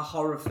not a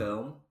horror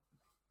film.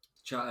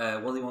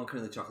 Willy Wonka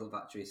and the Chocolate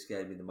Factory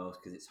scared me the most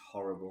because it's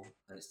horrible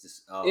and it's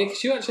just.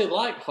 Because you actually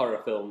like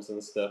horror films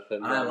and stuff.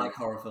 And I like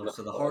horror films.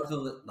 So the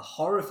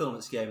horror film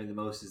that scared me the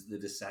most is The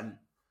Descent.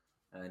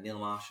 Neil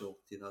Marshall,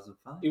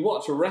 2005. You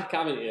watched Wreck,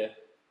 haven't you?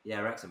 Yeah,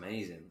 Wreck's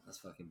amazing. That's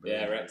fucking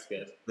brilliant. Yeah, Wreck's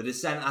good. The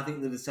Descent. I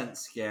think The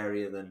Descent's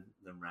scarier than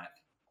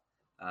Wreck.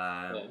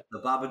 The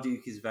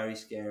Babadook is very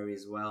scary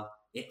as well.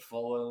 It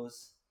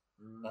Follows.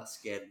 That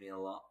scared me a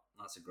lot.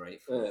 That's a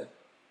great film. Yeah.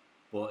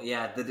 But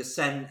The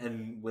Descent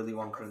and Willy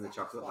Wonka and the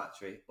Chocolate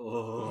Factory.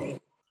 Oh.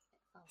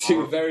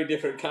 Two very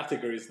different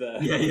categories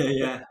there.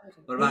 Yeah.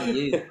 What about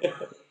you?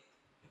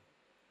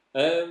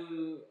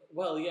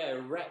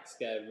 Wreck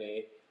scared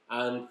me.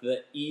 And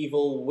the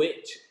evil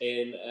witch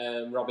in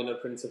Robin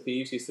Hood, Prince of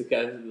Thieves used to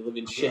scare the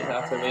living shit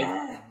out of me.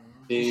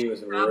 She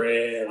was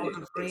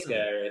really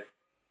scary.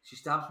 She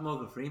stabs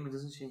Morgan Freeman,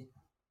 doesn't she?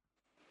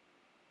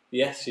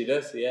 Yes, she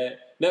does, yeah.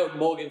 No,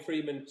 Morgan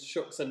Freeman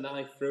shucks a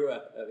knife through her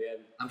at the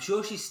end. I'm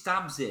sure she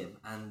stabs him,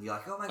 and you're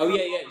like, oh my god. Oh,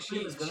 yeah,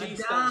 she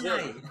stabs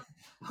him.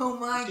 Oh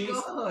my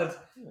god.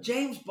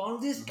 James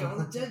Bond is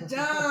going to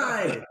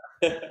die.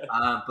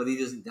 But he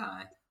doesn't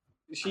die.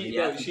 She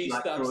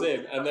stabs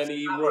him, and then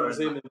he runs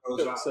in and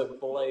puts a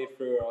blade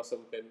through her or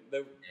something.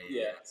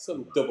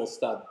 Some double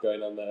stab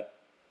going on there.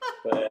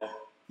 But,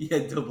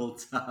 double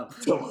tap.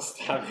 Double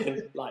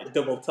stabbing,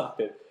 double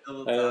tapping.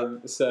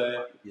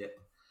 Yeah.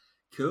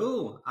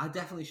 Cool. I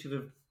definitely should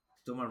have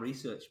done my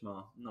research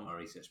more. Not my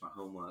research, my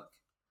homework.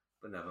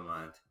 But never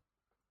mind.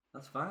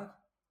 That's fine.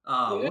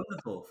 Oh,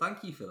 wonderful.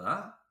 Thank you for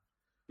that.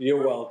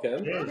 You're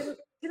welcome.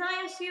 Can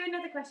I ask you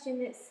another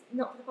question that's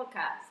not for the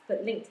podcast,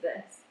 but linked to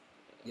this?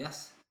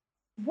 Yes.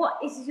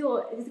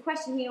 There's a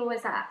question he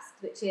always asks,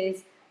 which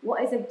is,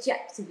 what is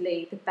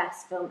objectively the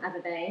best film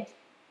ever made?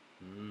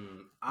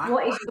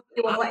 What is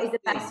the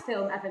best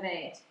film ever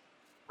made?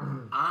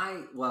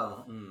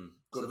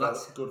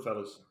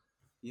 Goodfellas.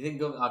 You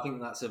think? I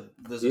think that's a.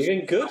 You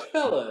think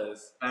Goodfellas?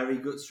 Very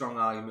good, strong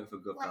argument for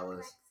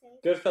Goodfellas.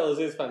 Goodfellas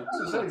is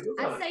fantastic.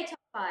 I'd say top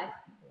 5.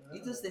 He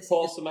does this.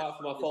 Pour some out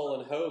for my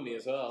fallen homie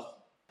as well.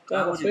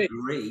 I would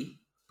agree,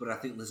 but I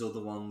think there's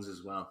other ones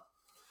as well.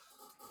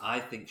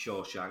 I think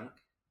Shawshank,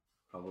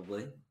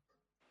 probably.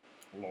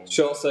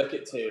 Short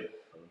Circuit 2.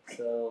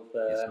 So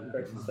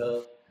great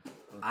film.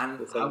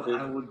 And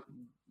I would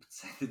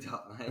say The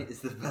Dark Knight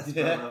is the best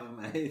film ever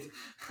made.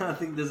 I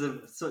think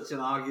there's such an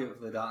argument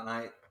for The Dark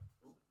Knight.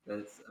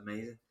 That's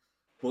amazing.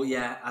 But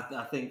yeah,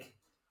 I think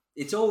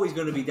it's always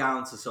going to be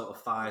down to sort of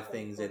 5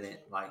 things in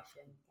it, like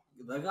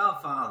The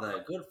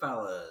Godfather,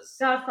 Goodfellas.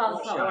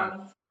 Godfather's not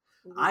one.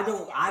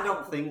 I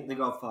don't think The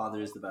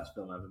Godfather is the best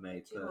film ever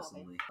made,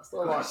 personally.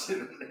 Well, like,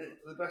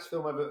 the best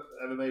film ever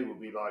made would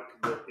be like,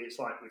 it's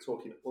like we're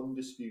talking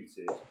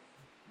undisputed,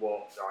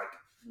 what like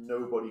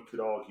nobody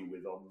could argue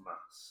with en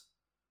masse.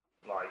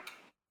 Like,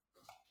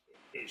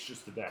 it's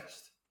just the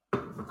best.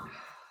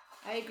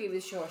 I agree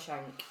with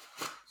Shawshank.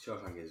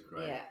 Shawshank is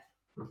great.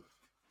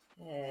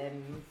 Yeah.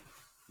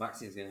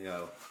 Maxine's gonna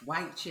go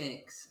White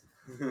Chicks.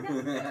 I don't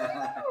even like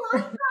that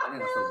I think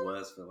that's the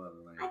worst film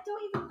ever made. I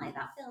don't even like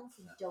that film,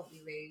 so don't be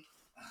rude.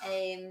 I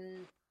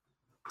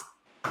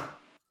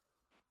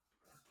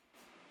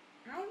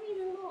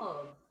really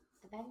love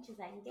Avengers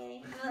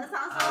Endgame. I know that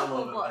sounds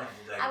awful, but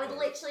I would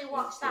literally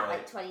watch that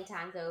like 20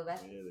 times over.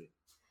 Really?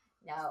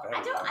 No,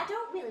 I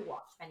don't really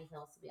watch many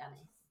films, to be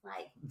honest.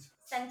 Like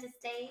Centre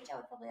Stage, I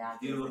would probably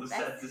argue. You is love the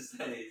best.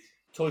 Centre Stage.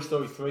 Toy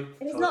Story 3.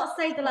 It's not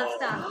Save the Last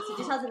Dance. It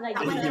just hasn't made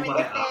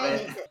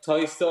it.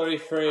 Toy Story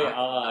 3.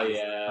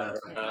 Yeah.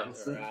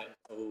 Right.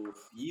 Ooh.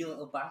 You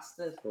little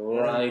bastard.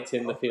 Right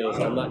in the fields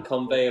on that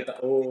conveyor.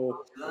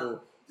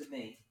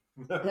 Me.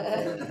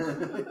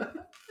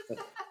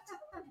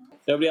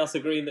 Nobody else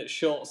agreeing that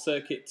Short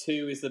Circuit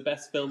 2 is the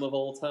best film of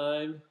all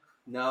time?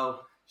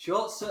 No.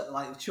 Short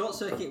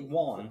Circuit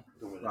 1,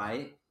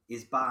 right,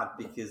 is bad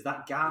because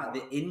that guy,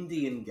 the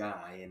Indian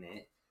guy in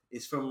it,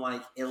 is from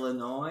like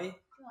Illinois.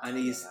 And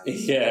he's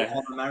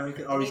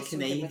American or he's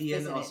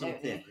Canadian or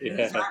something.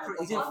 Yeah.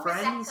 He's in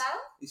Friends.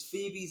 It's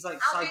Phoebe's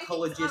like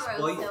psychologist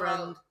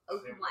boyfriend.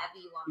 Open whatever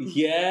you want.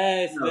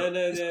 Yes, no.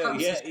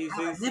 Yeah, he's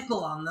a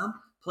nipple on them.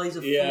 Plays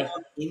a full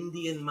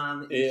Indian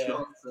man in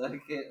Short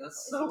Circuit.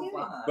 That's so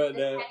bad. But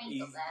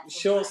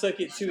Short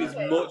Circuit 2 is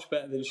much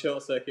better than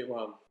Short Circuit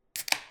 1.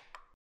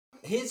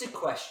 Here's a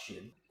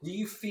question: do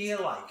you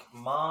feel like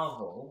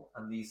Marvel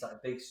and these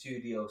like big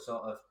studio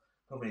sort of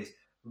companies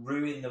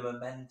ruin the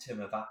momentum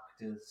of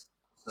actors?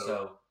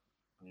 So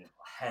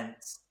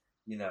hence,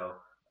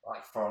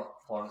 like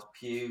Florence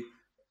Pugh,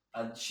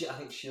 and I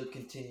think she'll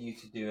continue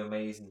to do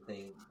amazing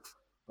things.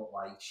 But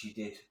like she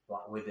did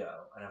Black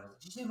Widow, and I was like,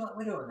 "Did you do Black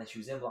Widow?" And then she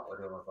was in Black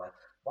Widow, and I was like,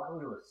 "Black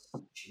Widow was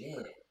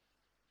shit."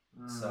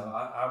 So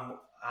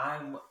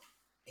I'm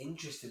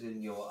interested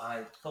in your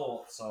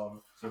thoughts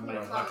on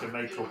like a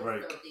make or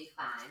break.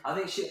 I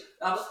think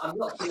I'm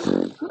not.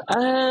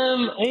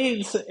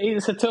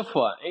 It's a tough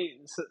one.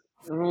 It's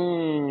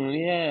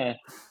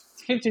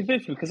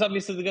 50-50 because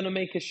obviously they're going to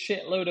make a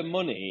shitload of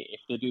money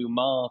if they do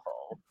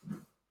Marvel,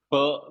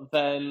 but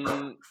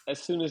then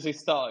as soon as they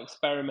start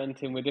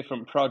experimenting with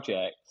different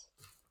projects,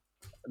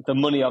 the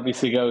money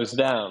obviously goes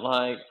down.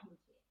 Like,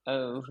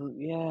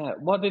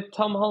 what did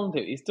Tom Holland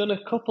do? He's done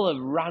a couple of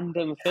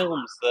random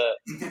films that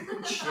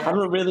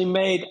haven't really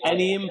made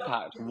any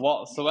impact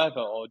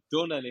whatsoever or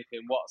done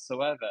anything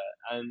whatsoever.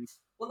 And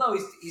well, no,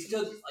 he's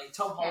done like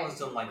Tom Holland's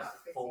done like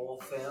 4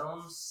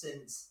 films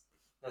since.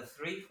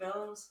 3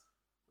 films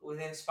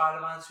within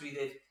Spider-Man. So we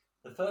did.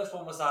 The first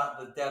one was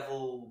the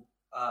Devil.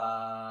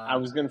 I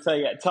was going to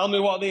say, tell me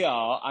what they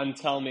are and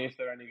tell me if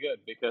they're any good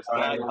because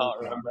I can't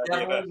remember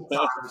any of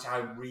them. Which I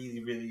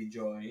really, really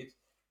enjoyed.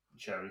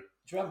 Cherry. Do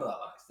you remember that,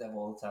 Max? Devil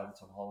All the Time with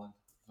Tom Holland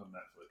on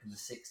Netflix in the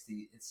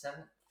 60s, it's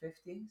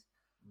 50s,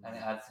 and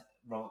it had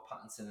Robert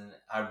Pattinson in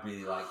it. I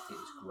really liked it. It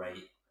was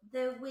great.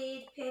 The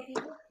weird baby.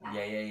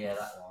 Yeah,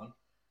 that one.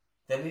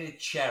 Then we did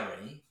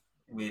Cherry.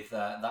 With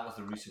that was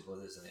the Russo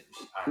brothers, and it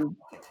which I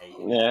fucking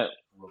hated. Yeah,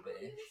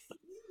 rubbish.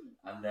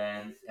 And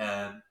then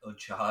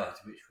Uncharted,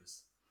 which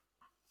was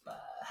bad.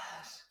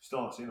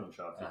 Still not seen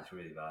Uncharted. That's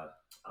really bad.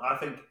 I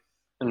think.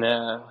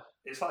 No.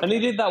 It's like and he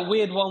did that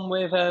weird one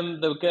with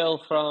the girl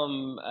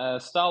from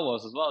Star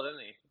Wars as well,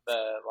 didn't he?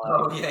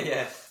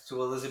 Yeah.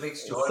 So there's a big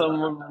story.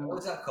 What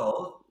was that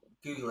called?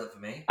 Google it for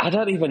me. I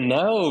don't even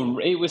know.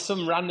 It was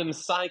some random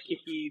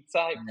psychic-y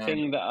type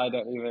thing that I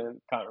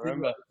can't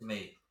remember. For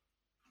me.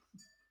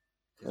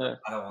 Yeah.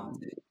 I don't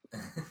want it.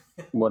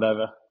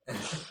 Whatever.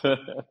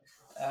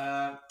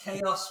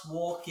 Chaos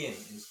Walking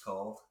is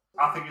called.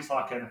 I think it's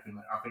like anything.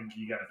 I think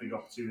you get a big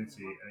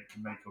opportunity and it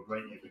can make or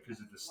break you because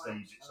of the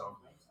stage it's on.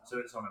 So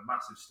it's on a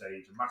massive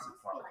stage, a massive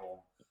platform.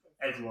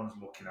 everyone's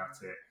looking at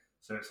it.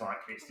 So it's like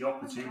it's the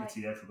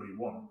opportunity everybody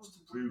wants to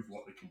prove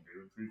what they can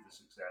do and prove the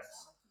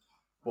success.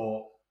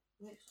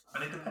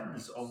 And it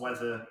depends on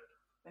whether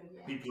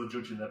people are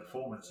judging their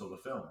performance or the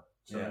film.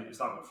 So it's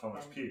like with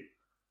Florence Pugh.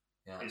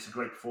 Yeah. It's a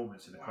great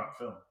performance in a crap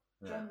film.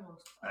 Yeah.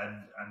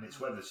 And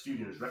it's whether the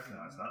studios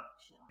recognise that.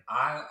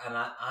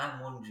 I'm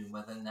wondering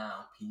whether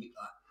now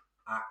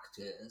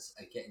actors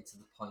are getting to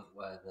the point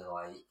where they're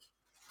like,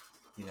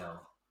 you know,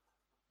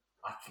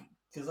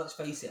 because let's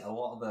face it, a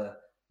lot of the,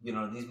 you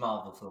know, these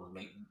Marvel films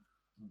make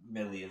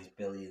millions,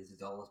 billions of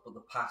dollars, but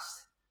the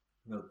past,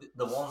 you know,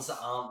 the ones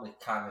that aren't the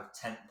kind of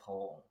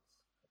tentpole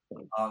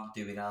aren't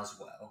doing as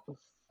well.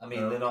 I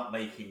mean, they're not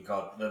making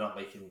bad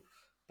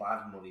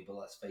money, but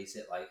let's face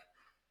it, like.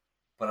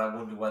 But I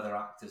wonder whether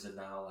actors are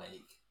now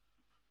like,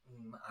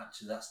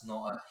 actually, that's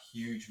not a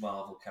huge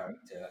Marvel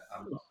character.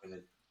 I'm not going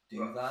to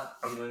do that.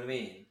 You know what I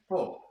mean?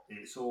 But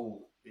there's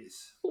more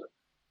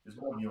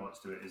nuance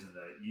to it, isn't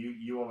there?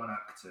 You are an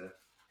actor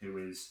who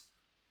is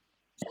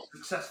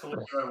successful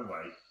in your own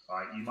way.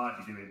 Right? You might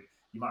have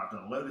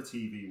done a load of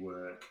TV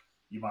work.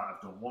 You might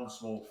have done one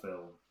small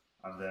film,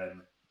 and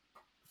then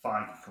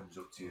Feige comes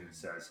up to you and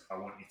says, "I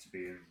want you to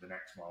be in the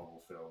next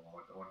Marvel film. I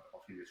want to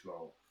offer you this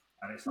role."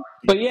 And it's like,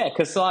 but yeah,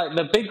 because like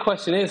the big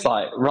question is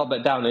like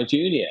Robert Downey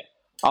Jr.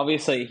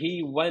 Obviously,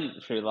 he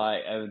went through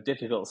like a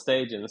difficult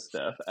stage and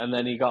stuff, and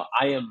then he got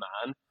Iron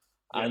Man,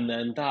 and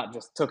then that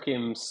just took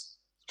him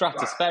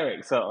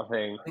stratospheric sort of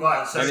thing.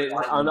 Right. So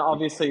and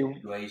obviously,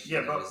 but he'd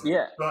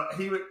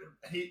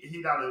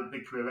had a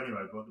big career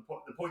anyway. But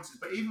the point is,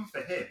 but even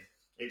for him,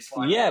 it's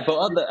like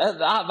but at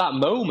that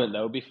moment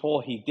though,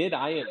 before he did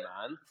Iron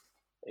Man,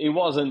 he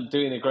wasn't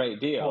doing a great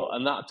deal,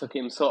 and that took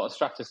him sort of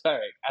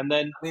stratospheric. And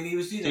then, I mean, he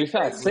was doing to be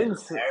fair,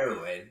 since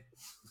heroin.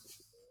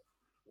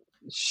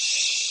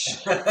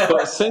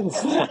 But since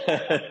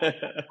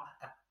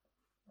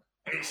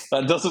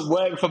that doesn't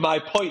work for my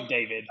point,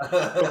 David.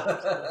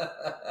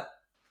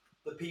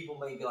 The people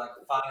maybe like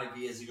 5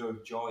 years ago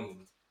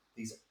joined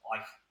these,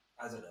 like,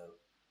 I don't know,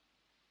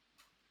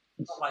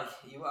 not like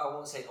I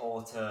won't say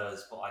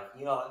auteurs, but like,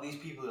 you know, like these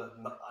people that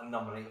are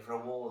nominated for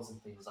awards and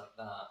things like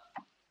that.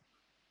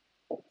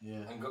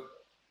 Yeah. And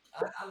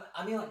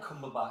I mean, like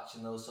Cumberbatch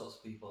and those sorts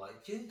of people.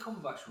 Like, do you think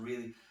Cumberbatch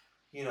really,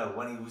 you know,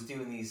 when he was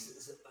doing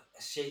these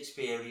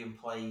Shakespearean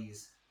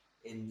plays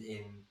in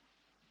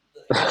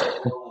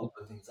Europe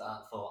and things like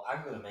that, thought,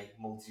 I'm going to make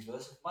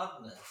Multiverse of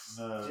Madness.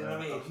 Do you know what I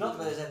mean? Not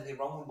that there's anything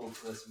wrong with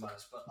Multiverse of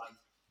Madness, but like,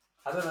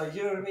 I don't know, do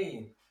you know what I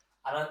mean?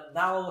 And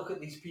now I look at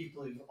these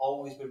people who've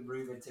always been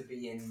rumoured to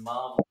be in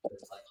Marvel.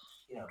 It's like,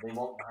 you know, they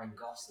want Ryan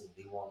Gosling,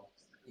 they want,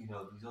 you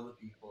know, these other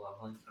people.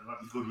 I'm like, there might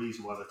be good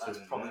reason why they're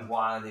turning it down. That's probably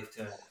why they've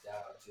turned it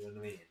down. Do you know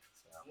what I mean?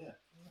 So,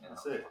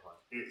 that's it.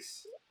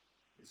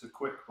 It's a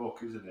quick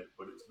book, isn't it?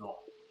 But it's not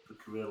for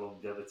career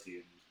longevity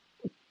and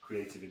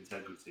creative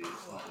integrity.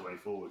 It's not the way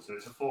forward. So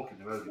it's a fork in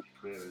the road in your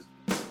career, isn't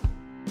it?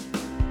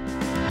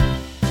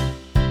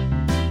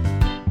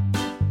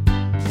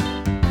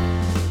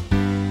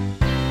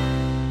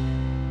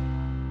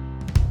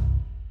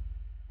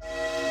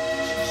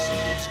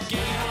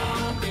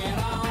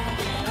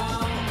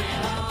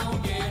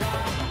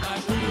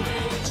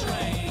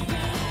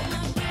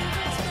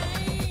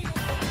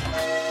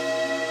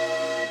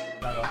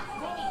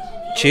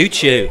 Choo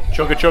choo.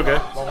 Chugga chugga.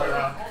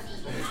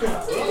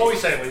 What were you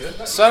saying,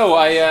 Lisa? So,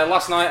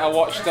 last night I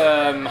watched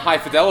High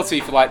Fidelity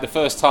for like the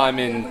first time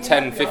in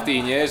 10,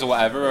 15 years or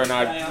whatever, and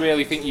I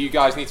really think you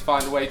guys need to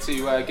find a way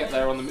to get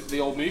there on the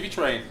old movie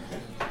train.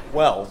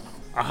 Well,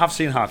 I have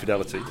seen High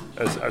Fidelity,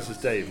 as is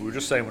Dave. We were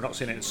just saying we're not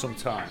seeing it in some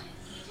time.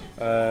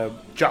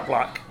 Jack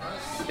Black.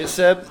 It's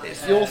the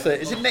author.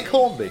 Is it Nick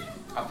Hornby?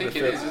 I think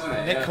it is, isn't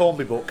it? Nick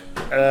Hornby book.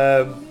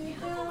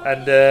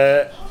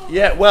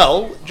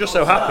 Well, just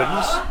so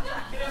happens,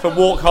 from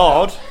Walk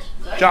Hard,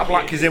 Jack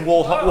Black is in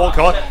Walk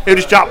Hard. Who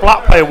does Jack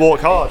Black play in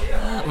Walk Hard?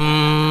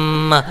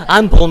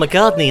 I'm Paul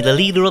McCartney, the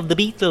leader of the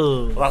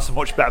Beatles. Well, that's a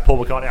much better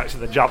Paul McCartney accent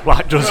than Jack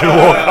Black does in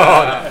Walk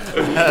Hard.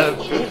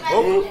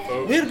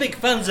 We're big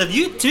fans of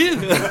you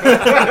too.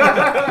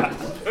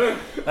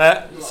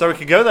 So we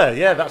can go there.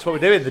 Yeah, that's what we're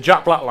doing. The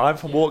Jack Black line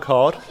from Walk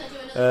Hard,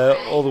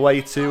 all the way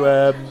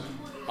to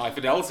High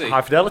Fidelity.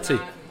 High Fidelity.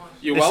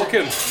 You're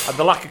welcome. And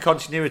the lack of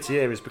continuity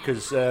here is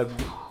because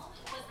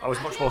I was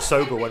much more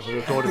sober when we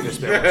recorded this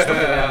bit. Stuck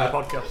it on the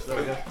podcast. There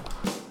we go.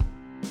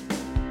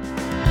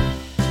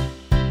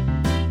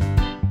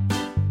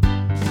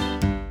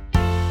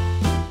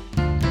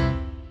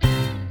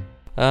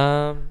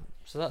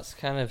 So that's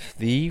kind of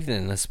the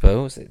evening, I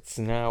suppose. It's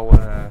now.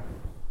 I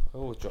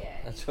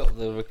dropped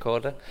the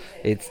recorder.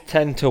 It's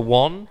 10 to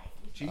 1.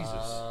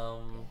 Jesus.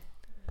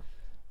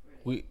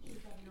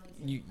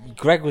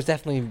 Greg was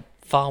definitely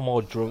far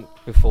more drunk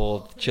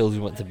before the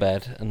children went to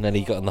bed, and then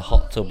he got in the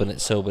hot tub and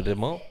it sobered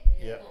him up.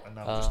 Yeah, and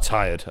now I'm just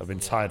tired. I've been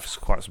tired for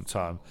quite some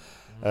time.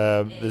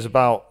 There's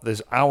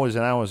hours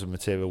and hours of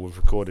material we've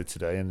recorded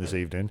today and this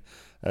evening.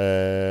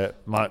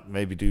 Might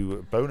maybe do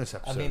a bonus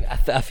episode. I mean,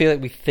 I feel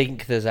like we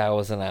think there's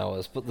hours and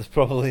hours, but there's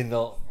probably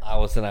not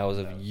hours and hours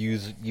of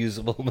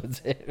usable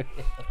material.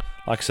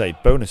 like I say,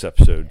 bonus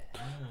episode.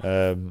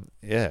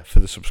 For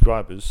the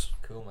subscribers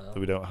that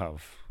we don't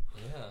have,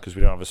 because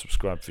we don't have a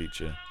subscribe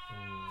feature.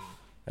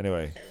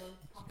 Anyway,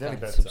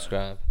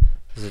 subscribe.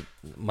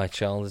 My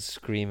child is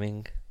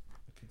screaming.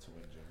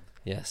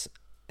 Yes,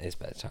 it's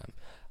bedtime.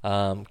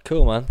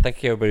 Cool, man.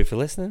 Thank you, everybody, for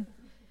listening.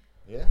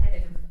 Yeah.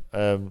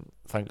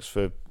 Thanks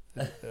for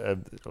like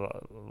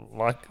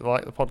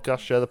the podcast,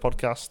 share the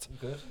podcast.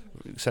 Good.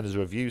 Send us a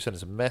review. Send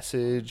us a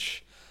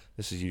message.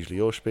 This is usually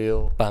your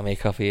spiel. Buy me a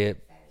coffee.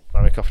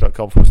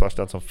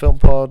 buymeacoffee.com/Dads on Film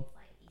Pod.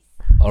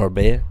 Or a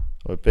beer.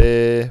 Buy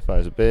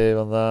us a beer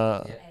on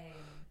that.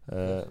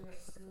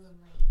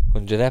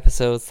 100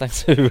 episodes.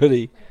 Thanks,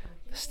 everybody,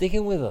 for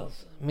sticking with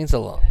us. It means a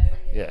lot.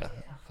 Yeah,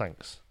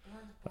 thanks.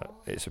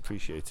 It's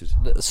appreciated.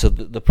 So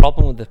the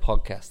problem with the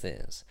podcast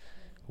is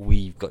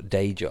we've got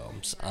day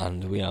jobs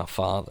and we are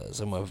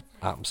fathers and we're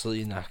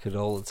absolutely knackered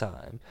all the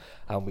time,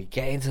 and we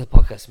get into the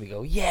podcast and we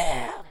go,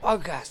 yeah,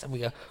 podcast, and we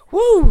go,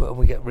 woo, and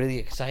we get really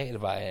excited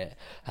about it,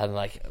 and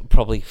like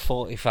probably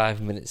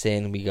 45 minutes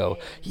in we go,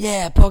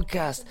 yeah,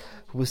 podcast.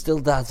 We're still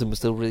dads and we're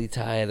still really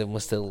tired and we're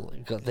still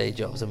got day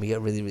jobs and we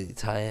get really, really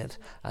tired,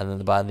 and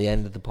then by the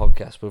end of the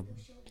podcast we're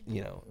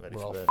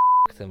all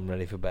f***ed and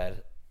ready for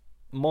bed.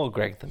 More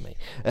Greg than me.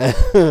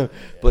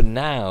 But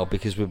now,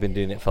 because we've been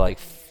doing it for like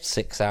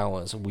 6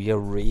 hours, we are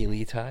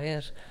really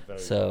tired.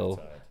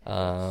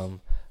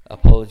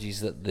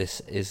 Apologies that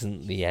this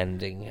isn't the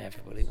ending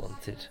everybody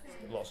wanted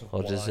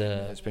or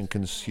deserved. It's been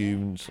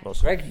consumed. A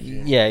lot of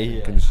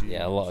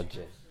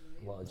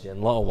gin,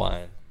 a lot of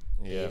wine.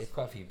 Yeah,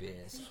 quite a few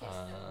beers.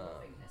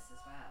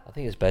 I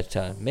think it's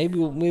bedtime. Maybe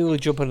we'll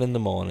jump in the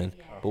morning,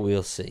 but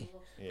we'll see.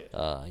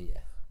 All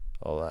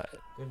right.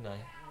 Good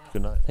night.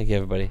 Good night. Thank you,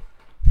 everybody.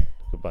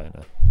 Goodbye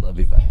now. Love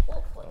you, bye.